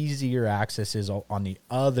the easier access is on the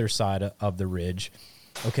other side of the ridge,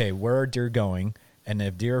 okay, where are deer going? And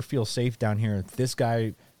if deer feel safe down here, if this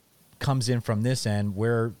guy comes in from this end,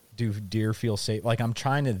 where do deer feel safe? Like, I'm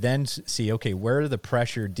trying to then see, okay, where the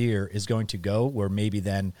pressure deer is going to go, where maybe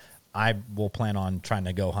then I will plan on trying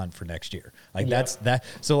to go hunt for next year. Like, that's that.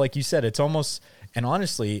 So like you said, it's almost, and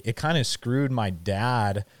honestly, it kind of screwed my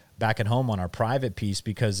dad back at home on our private piece,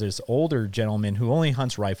 because this older gentleman who only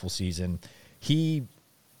hunts rifle season, he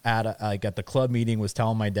at the club meeting was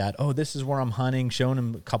telling my dad, oh, this is where I'm hunting, showing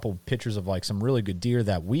him a couple pictures of like some really good deer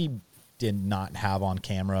that we did not have on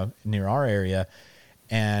camera near our area.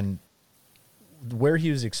 And where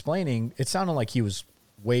he was explaining, it sounded like he was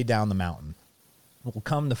way down the mountain. Well,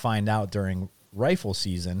 come to find out, during rifle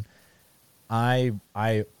season, I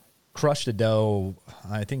crushed a doe,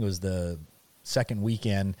 I think it was the second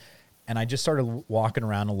weekend, and I just started walking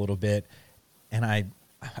around a little bit, and I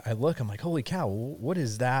look, I'm like, holy cow, what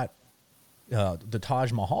is that? The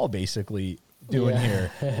Taj Mahal basically doing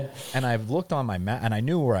here. And I've looked on my map, and I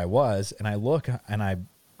knew where I was, and I look, and I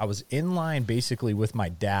was in line basically with my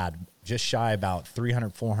dad, just shy about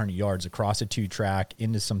 300, 400 yards across a 2-track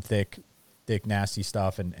into some thick, nasty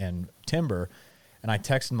stuff and timber. And I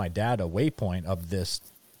texted my dad a waypoint of this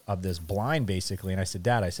blind basically. And I said,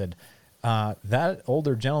 Dad, that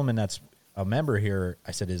older gentleman that's a member here,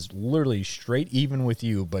 I said, is literally straight even with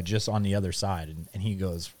you, but just on the other side. And he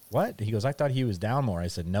goes, what? He goes, I thought he was down more. I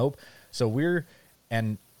said, nope. So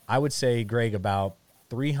and I would say, Greg, about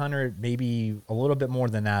 300, maybe a little bit more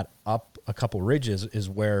than that, up a couple ridges is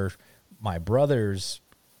where my brother's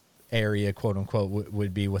area, quote unquote,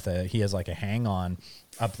 would be he has like a hang on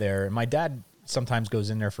up there. And my dad sometimes goes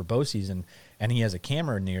in there for bow season, and he has a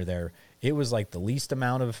camera near there. It was like the least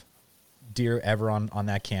amount of deer ever on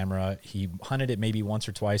that camera. He hunted it maybe once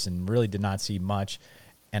or twice and really did not see much.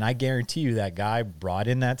 And I guarantee you that guy brought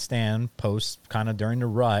in that stand post kind of during the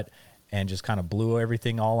rut and just kind of blew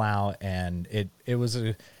everything all out. And it was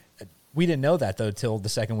we didn't know that though till the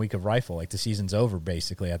second week of rifle, like the season's over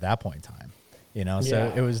basically at that point in time.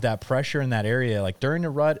 So it was that pressure in that area. Like during the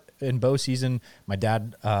rut in bow season, my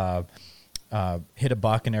dad hit a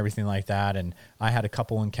buck and everything like that, and I had a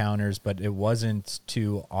couple encounters, but it wasn't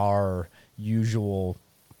to our usual,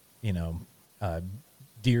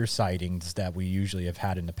 deer sightings that we usually have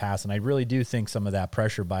had in the past. And I really do think some of that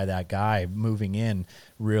pressure by that guy moving in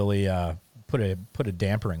really put a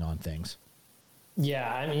dampering on things.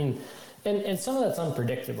 Yeah, I mean, and some of that's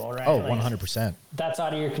unpredictable, right? Oh, 100%. That's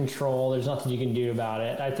out of your control. There's nothing you can do about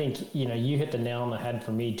it. I think, you hit the nail on the head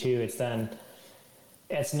for me too.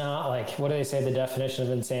 It's not like, what do they say the definition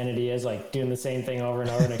of insanity is? Like doing the same thing over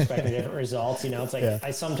and over and expecting different results. It's like,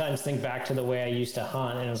 I sometimes think back to the way I used to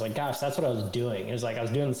hunt, and it was like, gosh, that's what I was doing. It was like, I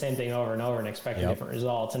was doing the same thing over and over and expecting different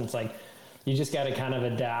results. And it's like, you just got to kind of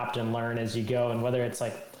adapt and learn as you go. And whether it's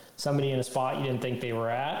like somebody in a spot you didn't think they were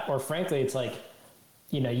at, or frankly, it's like,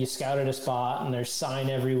 you scouted a spot and there's sign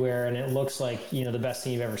everywhere and it looks like, the best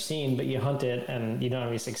thing you've ever seen, but you hunt it and you don't have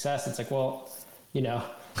any success. It's like, well, you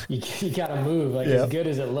got to move. Like as good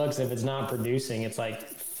as it looks, if it's not producing, it's like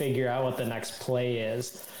figure out what the next play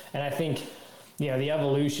is. And I think, the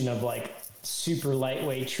evolution of like super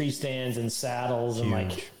lightweight tree stands and saddles and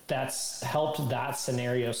like that's helped that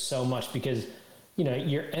scenario so much because,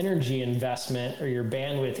 your energy investment or your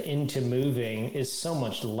bandwidth into moving is so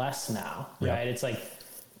much less now, right? It's like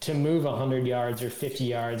to move 100 yards or 50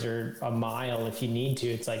 yards or a mile if you need to,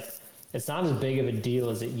 it's like, it's not as big of a deal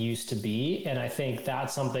as it used to be. And I think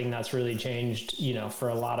that's something that's really changed, for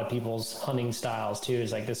a lot of people's hunting styles too,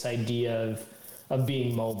 is like this idea of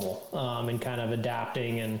being mobile, and kind of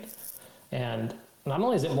adapting and not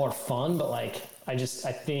only is it more fun, but like, I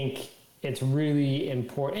think it's really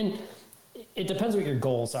important. It depends what your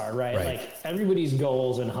goals are, right? Like everybody's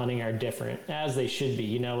goals in hunting are different, as they should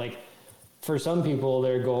be, like for some people,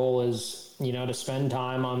 their goal is, to spend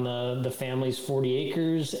time on the family's 40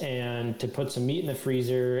 acres and to put some meat in the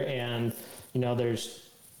freezer. And, there's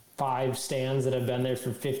 5 stands that have been there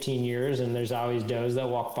for 15 years and there's always does that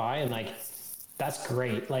walk by, and like, that's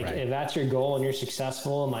great. Like if that's your goal and you're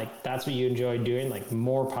successful and like, that's what you enjoy doing, like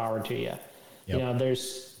more power to you.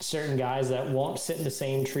 There's certain guys that won't sit in the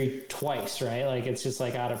same tree twice, right? Like it's just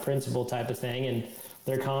like out of principle type of thing. And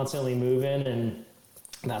they're constantly moving and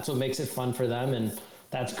that's what makes it fun for them. And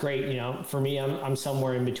that's great. For me, I'm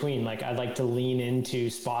somewhere in between. Like I'd like to lean into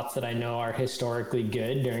spots that I know are historically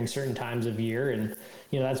good during certain times of year. And,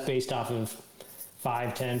 that's based off of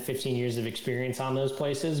 5, 10, 15 years of experience on those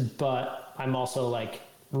places. But I'm also like,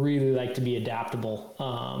 really like to be adaptable,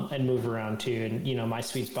 and move around too. And, my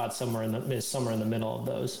sweet spot is somewhere in the middle of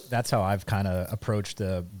those. That's how I've kind of approached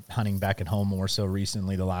the hunting back at home more so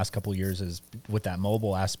recently the last couple of years is with that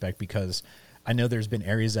mobile aspect, because I know there's been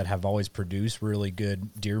areas that have always produced really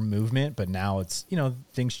good deer movement, but now it's,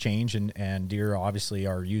 things change and deer obviously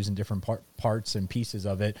are using different parts and pieces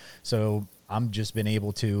of it. So I'm just been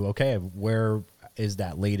able to, okay, where is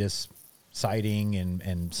that latest sighting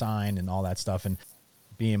and sign and all that stuff. And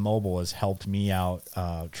being mobile has helped me out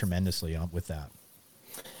tremendously with that.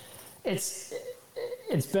 It's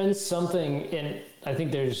been something, and I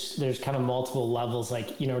think there's kind of multiple levels.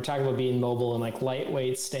 Like, we're talking about being mobile and like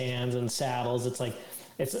lightweight stands and saddles. It's like,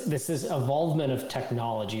 this is evolvement of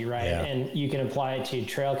technology, right? Yeah. And you can apply it to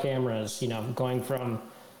trail cameras, going from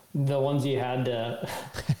the ones you had to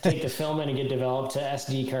take the film in and get developed to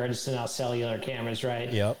SD cards to now cellular cameras,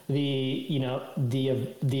 right? Yep.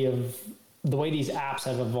 The way these apps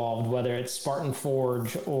have evolved, whether it's Spartan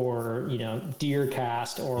Forge or,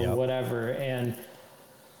 Deercast or whatever. And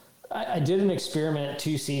I did an experiment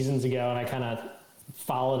 2 seasons ago and I kind of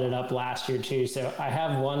followed it up last year too. So I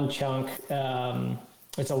have one chunk,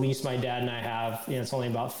 it's a lease my dad and I have, it's only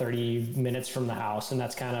about 30 minutes from the house. And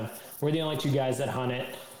that's kind of, we're the only 2 guys that hunt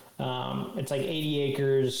it. It's like 80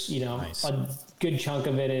 acres, nice. A good chunk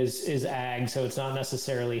of it is ag. So it's not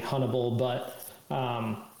necessarily huntable, but,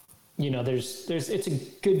 it's a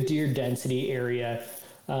good deer density area.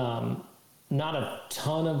 Not a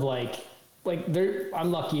ton of like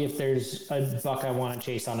I'm lucky if there's a buck I want to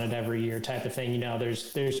chase on it every year type of thing.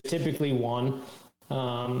 There's typically one,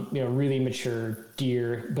 really mature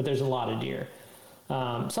deer, but there's a lot of deer.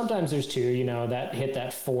 Sometimes there's two, that hit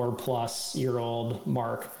that 4+ year old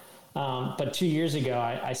mark. But 2 years ago,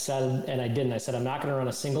 I said, and I didn't, I said, I'm not going to run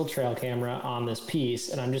a single trail camera on this piece,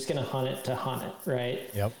 and I'm just going to hunt it, right?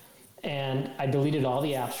 Yep. And I deleted all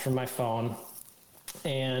the apps from my phone,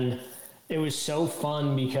 and it was so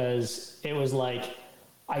fun because it was like,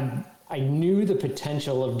 I knew the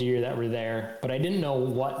potential of deer that were there, but I didn't know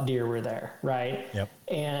what deer were there, right? Yep.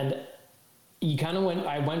 And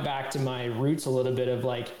I went back to my roots a little bit of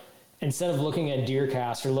like, instead of looking at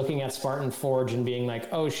DeerCast or looking at Spartan Forge and being like,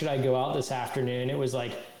 oh, should I go out this afternoon? It was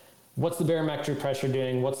like, what's the barometric pressure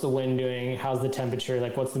doing? What's the wind doing? How's the temperature?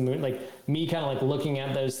 Like, what's the moon? Like, me kind of like looking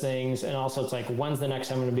at those things. And also it's like, when's the next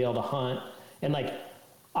time I'm going to be able to hunt? And like,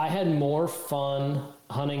 I had more fun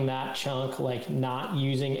hunting that chunk, like not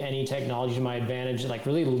using any technology to my advantage, like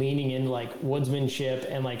really leaning into like woodsmanship,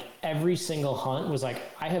 and like every single hunt was like,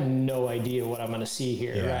 I have no idea what I'm going to see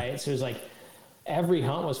here. Right. So it was like every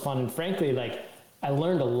hunt was fun. And frankly, like I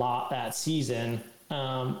learned a lot that season,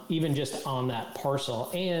 even just on that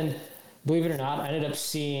parcel. And believe it or not, I ended up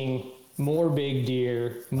seeing more big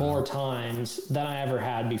deer more times than I ever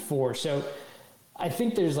had before. So I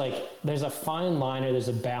think there's a fine line, or there's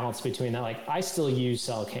a balance between that. Like I still use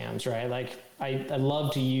cell cams, right? Like I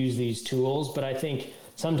love to use these tools, but I think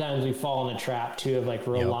sometimes we fall in a trap too of like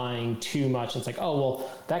relying too much. It's like, oh,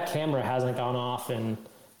 well, that camera hasn't gone off in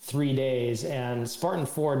 3 days, and Spartan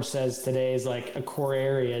Forge says today is like a core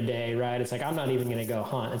area day, right? It's like, I'm not even going to go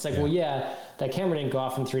hunt. It's like, well, yeah, that camera didn't go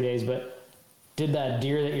off in 3 days, but did that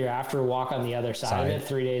deer that you're after walk on the other side of it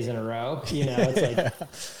 3 days in a row? It's like,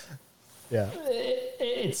 yeah.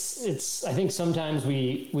 It's I think sometimes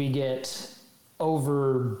we get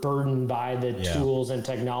overburdened by the tools and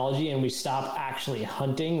technology, and we stop actually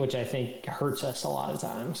hunting, which I think hurts us a lot of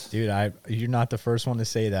times. Dude, you're not the first one to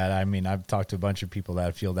say that. I mean, I've talked to a bunch of people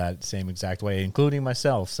that feel that same exact way, including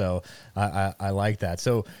myself. So I like that.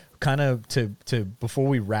 So kind of to before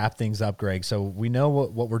we wrap things up, Gregg, so we know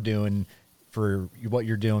what we're doing for what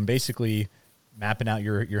you're doing, basically mapping out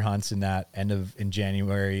your hunts in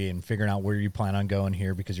January and figuring out where you plan on going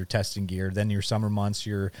here because you're testing gear. Then your summer months,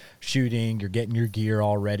 you're shooting, you're getting your gear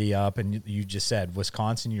already up. And you just said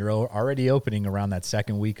Wisconsin, you're already opening around that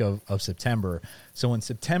second week of September. So when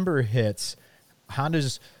September hits, how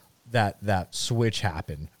does that switch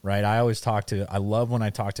happen, right? I love when I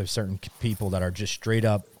talk to certain people that are just straight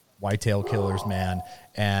up whitetail killers, man.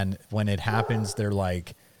 And when it happens, they're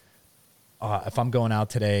like, if I'm going out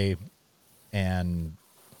today and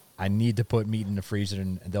I need to put meat in the freezer,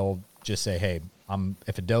 and they'll just say, hey,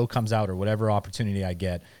 if a doe comes out or whatever opportunity I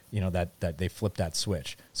get, that they flip that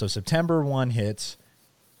switch. So September 1 hits,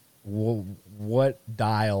 what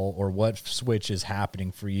dial or what switch is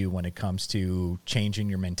happening for you when it comes to changing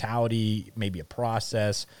your mentality, maybe a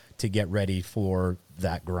process to get ready for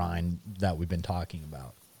that grind that we've been talking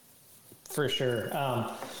about? For sure.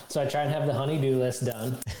 So I try and have the honey-do list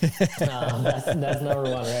done. That's number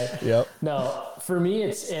one, right? Yep. No, for me,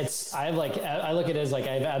 I look at it as like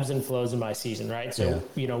I have ebbs and flows in my season, right? So,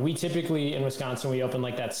 we typically in Wisconsin, we open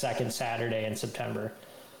like that second Saturday in September.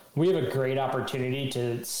 We have a great opportunity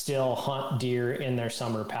to still hunt deer in their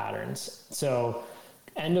summer patterns. So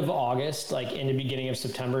end of August, like in the beginning of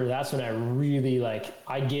September, that's when I really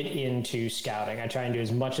I get into scouting. I try and do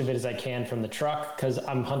as much of it as I can from the truck because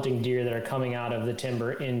I'm hunting deer that are coming out of the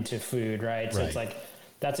timber into food, right? So it's like,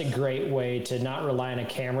 that's a great way to not rely on a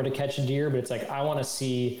camera to catch a deer, but it's like, I want to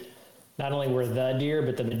see not only where the deer,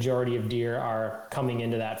 but the majority of deer are coming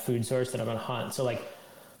into that food source that I'm going to hunt. So like,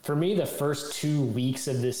 for me, the first 2 weeks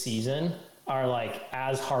of this season are like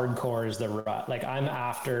as hardcore as the rut. Like I'm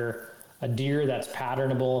after a deer that's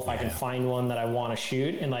patternable if I can find one that I want to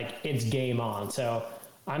shoot, and like it's game on. So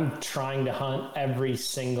I'm trying to hunt every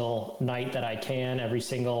single night that I can, every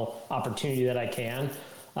single opportunity that I can,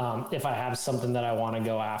 if I have something that I want to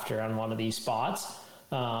go after on one of these spots.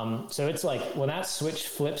 So it's like when that switch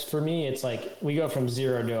flips for me, it's like we go from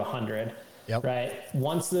 0 to 100. Yep. Right.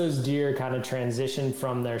 Once those deer kind of transition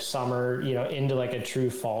from their summer, into like a true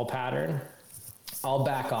fall pattern, I'll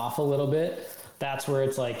back off a little bit. That's where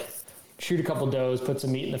it's like, shoot a couple does, put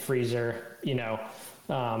some meat in the freezer,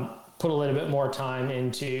 put a little bit more time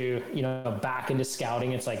into, back into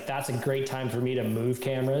scouting. It's like, that's a great time for me to move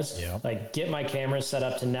cameras, like get my cameras set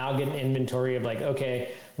up to now get an inventory of like,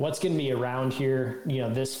 okay, what's going to be around here,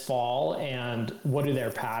 this fall, and what do their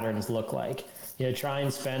patterns look like? Try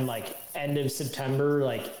and spend like end of September,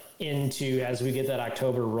 like into as we get that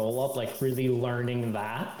October roll up, like really learning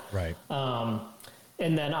that. Right.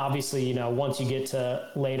 And then obviously, you know, once you get to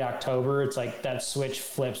late October, it's like that switch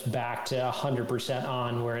flips back to 100%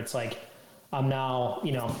 on, where it's like, I'm now,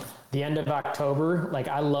 you know, the end of October, like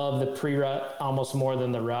I love the pre-rut almost more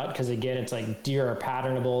than the rut. Cause again, it's like deer are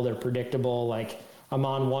patternable, they're predictable. Like I'm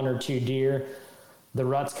on 1 or 2 deer. The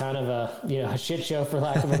rut's kind of a shit show, for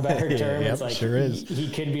lack of a better term. Yep, it's like sure is. He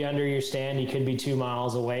could be under your stand, he could be 2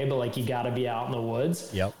 miles away, but like you got to be out in the woods.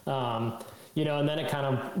 Yep. You know, and then it kind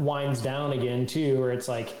of winds down again too, where it's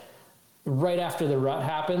like right after the rut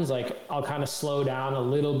happens, like I'll kind of slow down a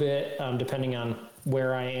little bit, depending on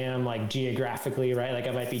where I am, like geographically, right? Like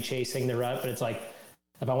I might be chasing the rut, but it's like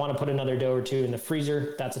if I want to put another doe or 2 in the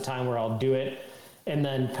freezer, that's a time where I'll do it. And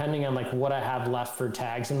then depending on like what I have left for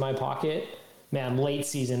tags in my pocket, man, late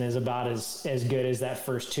season is about as good as that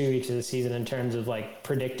first 2 weeks of the season in terms of like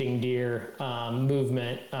predicting deer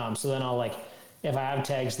movement. So then I'll like, if I have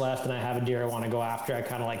tags left and I have a deer I want to go after, I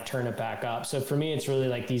kind of like turn it back up. So for me, it's really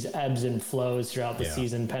like these ebbs and flows throughout the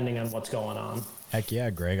season, depending on what's going on. Heck yeah,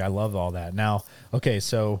 Greg. I love all that. Now, okay,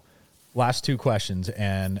 so last 2 questions,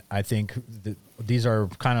 and I think these are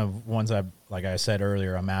kind of ones like I said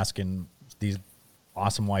earlier, I'm asking these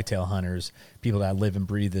awesome whitetail hunters, people that live and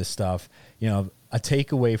breathe this stuff, you know, a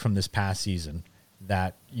takeaway from this past season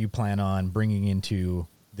that you plan on bringing into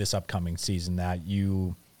this upcoming season that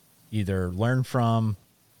you either learn from,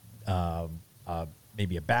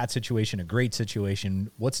 maybe a bad situation, a great situation.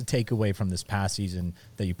 What's the takeaway from this past season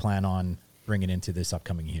that you plan on bringing into this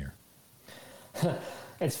upcoming year?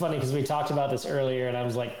 It's funny because we talked about this earlier and I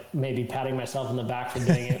was like maybe patting myself in the back for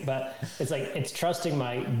doing it, but it's like, it's trusting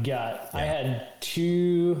my gut. Yeah.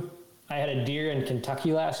 I had a deer in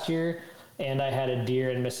Kentucky last year and I had a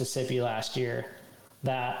deer in Mississippi last year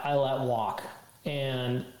that I let walk.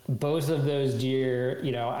 And both of those deer,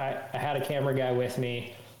 you know, I had a camera guy with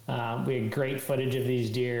me. We had great footage of these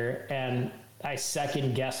deer and I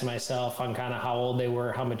second guessed myself on kind of how old they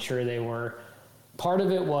were, how mature they were. Part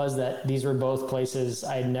of it was that these were both places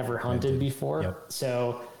I had never hunted before. Yep.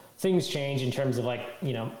 So things change in terms of like,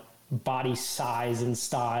 you know, body size and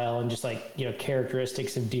style and just like, you know,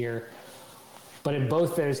 characteristics of deer. But in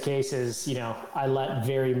both those cases, you know, I let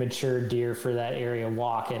very mature deer for that area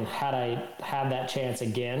walk. And had I had that chance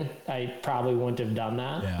again, I probably wouldn't have done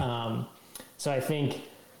that. Yeah. So I think,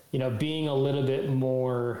 you know, being a little bit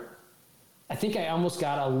more, I think I almost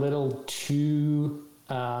got a little too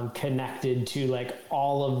connected to like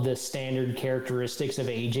all of the standard characteristics of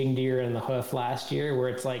aging deer in the hoof last year, where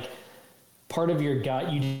it's like part of your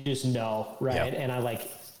gut, you just know, right? Yep. And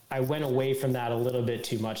I went away from that a little bit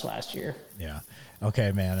too much last year. Yeah.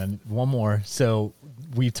 Okay, man. And one more. So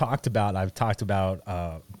I've talked about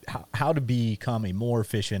how to become a more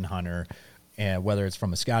efficient hunter, and whether it's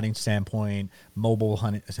from a scouting standpoint, mobile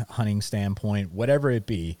hunting standpoint, whatever it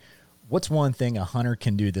be. What's one thing a hunter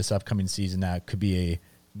can do this upcoming season that could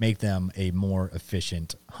make them a more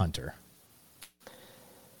efficient hunter?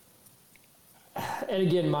 And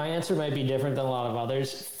again, my answer might be different than a lot of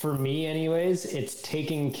others. For me anyways, it's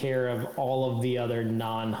taking care of all of the other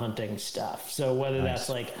non-hunting stuff. So whether that's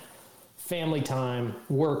like family time,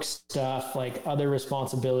 work stuff, like other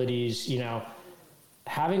responsibilities, you know,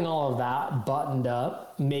 having all of that buttoned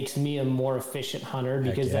up makes me a more efficient hunter,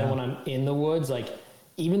 because then when I'm in the woods, like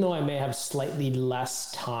even though I may have slightly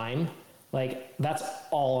less time, like that's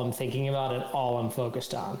all I'm thinking about and all I'm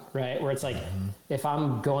focused on, right? Where it's like, if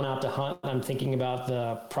I'm going out to hunt, I'm thinking about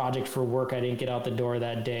the project for work I didn't get out the door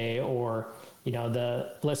that day, or, you know,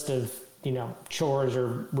 the list of, you know, chores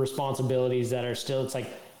or responsibilities that are still, it's like,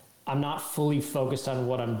 I'm not fully focused on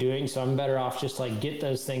what I'm doing. So I'm better off just like get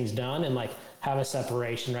those things done and like have a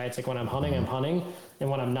separation, right? It's like when I'm hunting, I'm hunting. And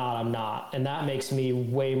when I'm not, I'm not. And that makes me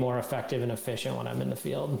way more effective and efficient when I'm in the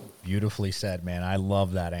field. Beautifully said, man. I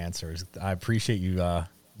love that answer. I appreciate you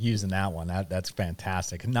using that one. That's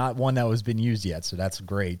fantastic. Not one that was been used yet, so that's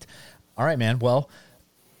great. All right, man. Well,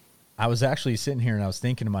 I was actually sitting here and I was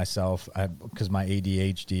thinking to myself, because my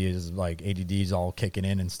ADHD is like ADD is all kicking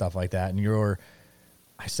in and stuff like that. And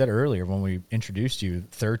I said earlier when we introduced you,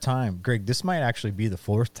 3rd time, Greg, this might actually be the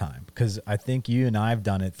 4th time, because I think you and I have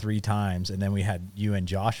done it 3 times, and then we had you and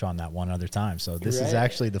Josh on that one other time. So this is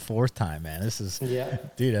actually the 4th time, man. This is,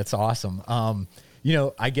 dude, that's awesome. You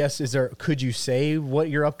know, I guess, could you say what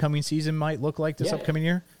your upcoming season might look like this upcoming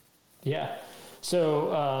year? Yeah.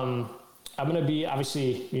 So I'm going to be,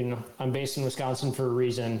 obviously, you know, I'm based in Wisconsin for a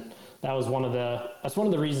reason. That's one of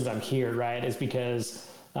the reasons I'm here, right? Is because,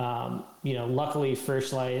 you know, luckily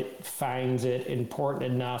First Light finds it important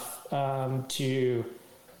enough to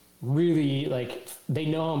really like, they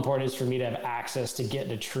know how important it is for me to have access to get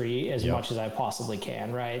in a tree as Yep. much as I possibly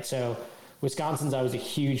can. Right. So Wisconsin's always a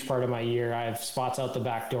huge part of my year. I have spots out the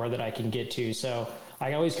back door that I can get to. So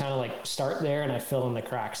I always kind of like start there and I fill in the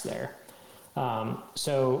cracks there.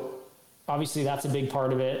 So obviously that's a big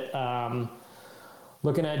part of it.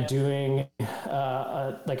 Looking at doing,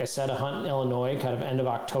 like I said, a hunt in Illinois, kind of end of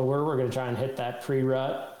October. We're going to try and hit that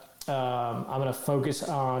pre-rut. I'm going to focus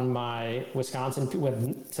on my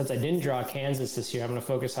Wisconsin. Since I didn't draw Kansas this year, I'm going to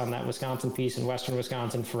focus on that Wisconsin piece in Western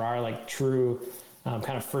Wisconsin for our like true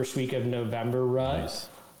kind of first week of November rut.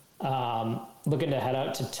 Nice. Looking to head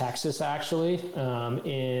out to Texas actually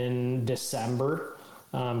in December.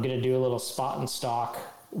 I'm going to do a little spot and stalk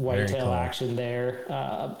whitetail cool. action there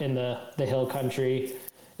in the hill country.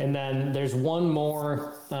 And then there's one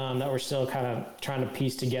more that we're still kind of trying to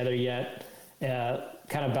piece together yet,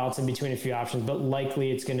 kind of bouncing between a few options, but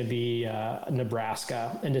likely it's going to be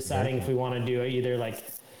Nebraska, and deciding if we want to do it either like,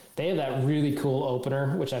 they have that really cool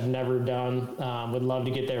opener, which I've never done. Would love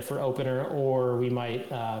to get there for opener, or we might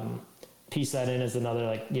piece that in as another,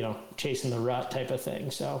 like, you know, chasing the rut type of thing.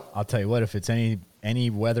 So I'll tell you what, if it's any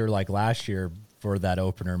weather like last year for that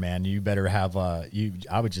opener, man, you better have I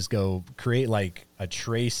would just go create like a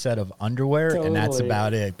trace set of underwear, and that's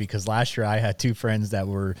about it. Because last year I had two friends that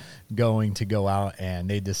were going to go out and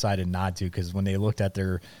they decided not to, because when they looked at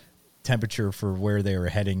their temperature for where they were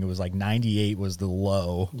heading, it was like 98 was the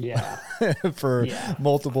low for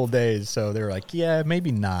multiple days. So they were like, yeah,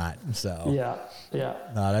 maybe not. So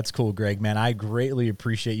no, that's cool, Gregg, man. I greatly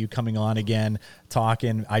appreciate you coming on again,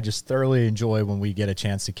 talking. I just thoroughly enjoy when we get a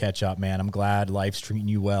chance to catch up, man. I'm glad life's treating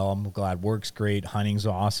you well. I'm glad work's great. Hunting's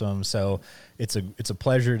awesome. So it's a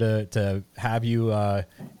pleasure to have you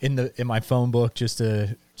in my phone book, just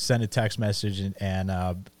to send a text message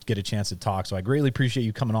and get a chance to talk. So I greatly appreciate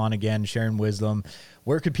you coming on again, sharing wisdom.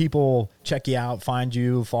 Where could people check you out, find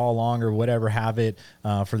you, follow along, or whatever have it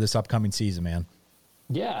for this upcoming season, man?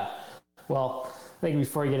 Yeah. Well, I think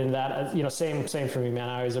before you get into that, you know, same for me, man.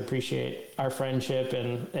 I always appreciate our friendship,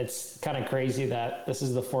 and it's kind of crazy that this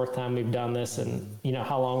is the fourth time we've done this, and you know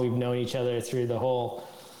how long we've known each other through the whole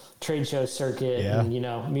trade show circuit, and you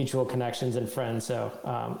know, mutual connections and friends. So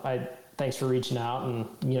thanks for reaching out and,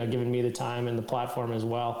 you know, giving me the time and the platform as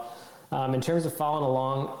well. In terms of following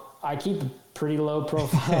along, I keep a pretty low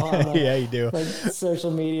profile on yeah, you do. like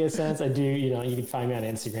social media sense. I do, you know, you can find me on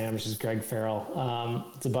Instagram, which is Gregg Farrell.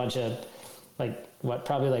 It's a bunch of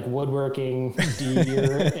probably like woodworking,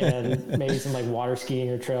 deer, and maybe some like water skiing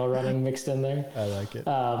or trail running mixed in there. I like it.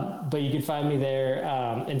 But you can find me there.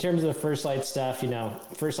 In terms of the First Light stuff, you know,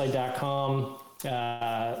 firstlight.com,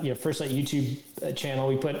 you know, First Light YouTube channel.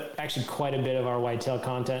 We put actually quite a bit of our whitetail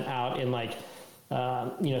content out in like, you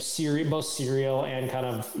know, both serial and kind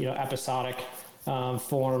of, you know, episodic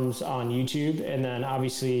forms on YouTube. And then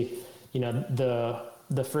obviously, you know,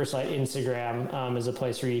 the First Light Instagram is a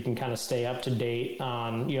place where you can kind of stay up to date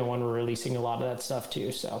on, you know, when we're releasing a lot of that stuff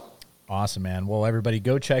too. So awesome, man. Well, everybody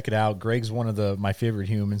go check it out. Gregg's one of my favorite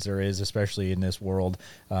humans there is, especially in this world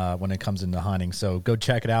when it comes into hunting. So go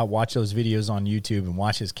check it out. Watch those videos on YouTube and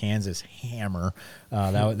watch his Kansas hammer.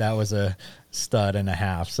 That was a stud and a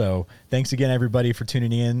half. So thanks again, everybody, for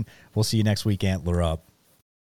tuning in. We'll see you next week. Antler up.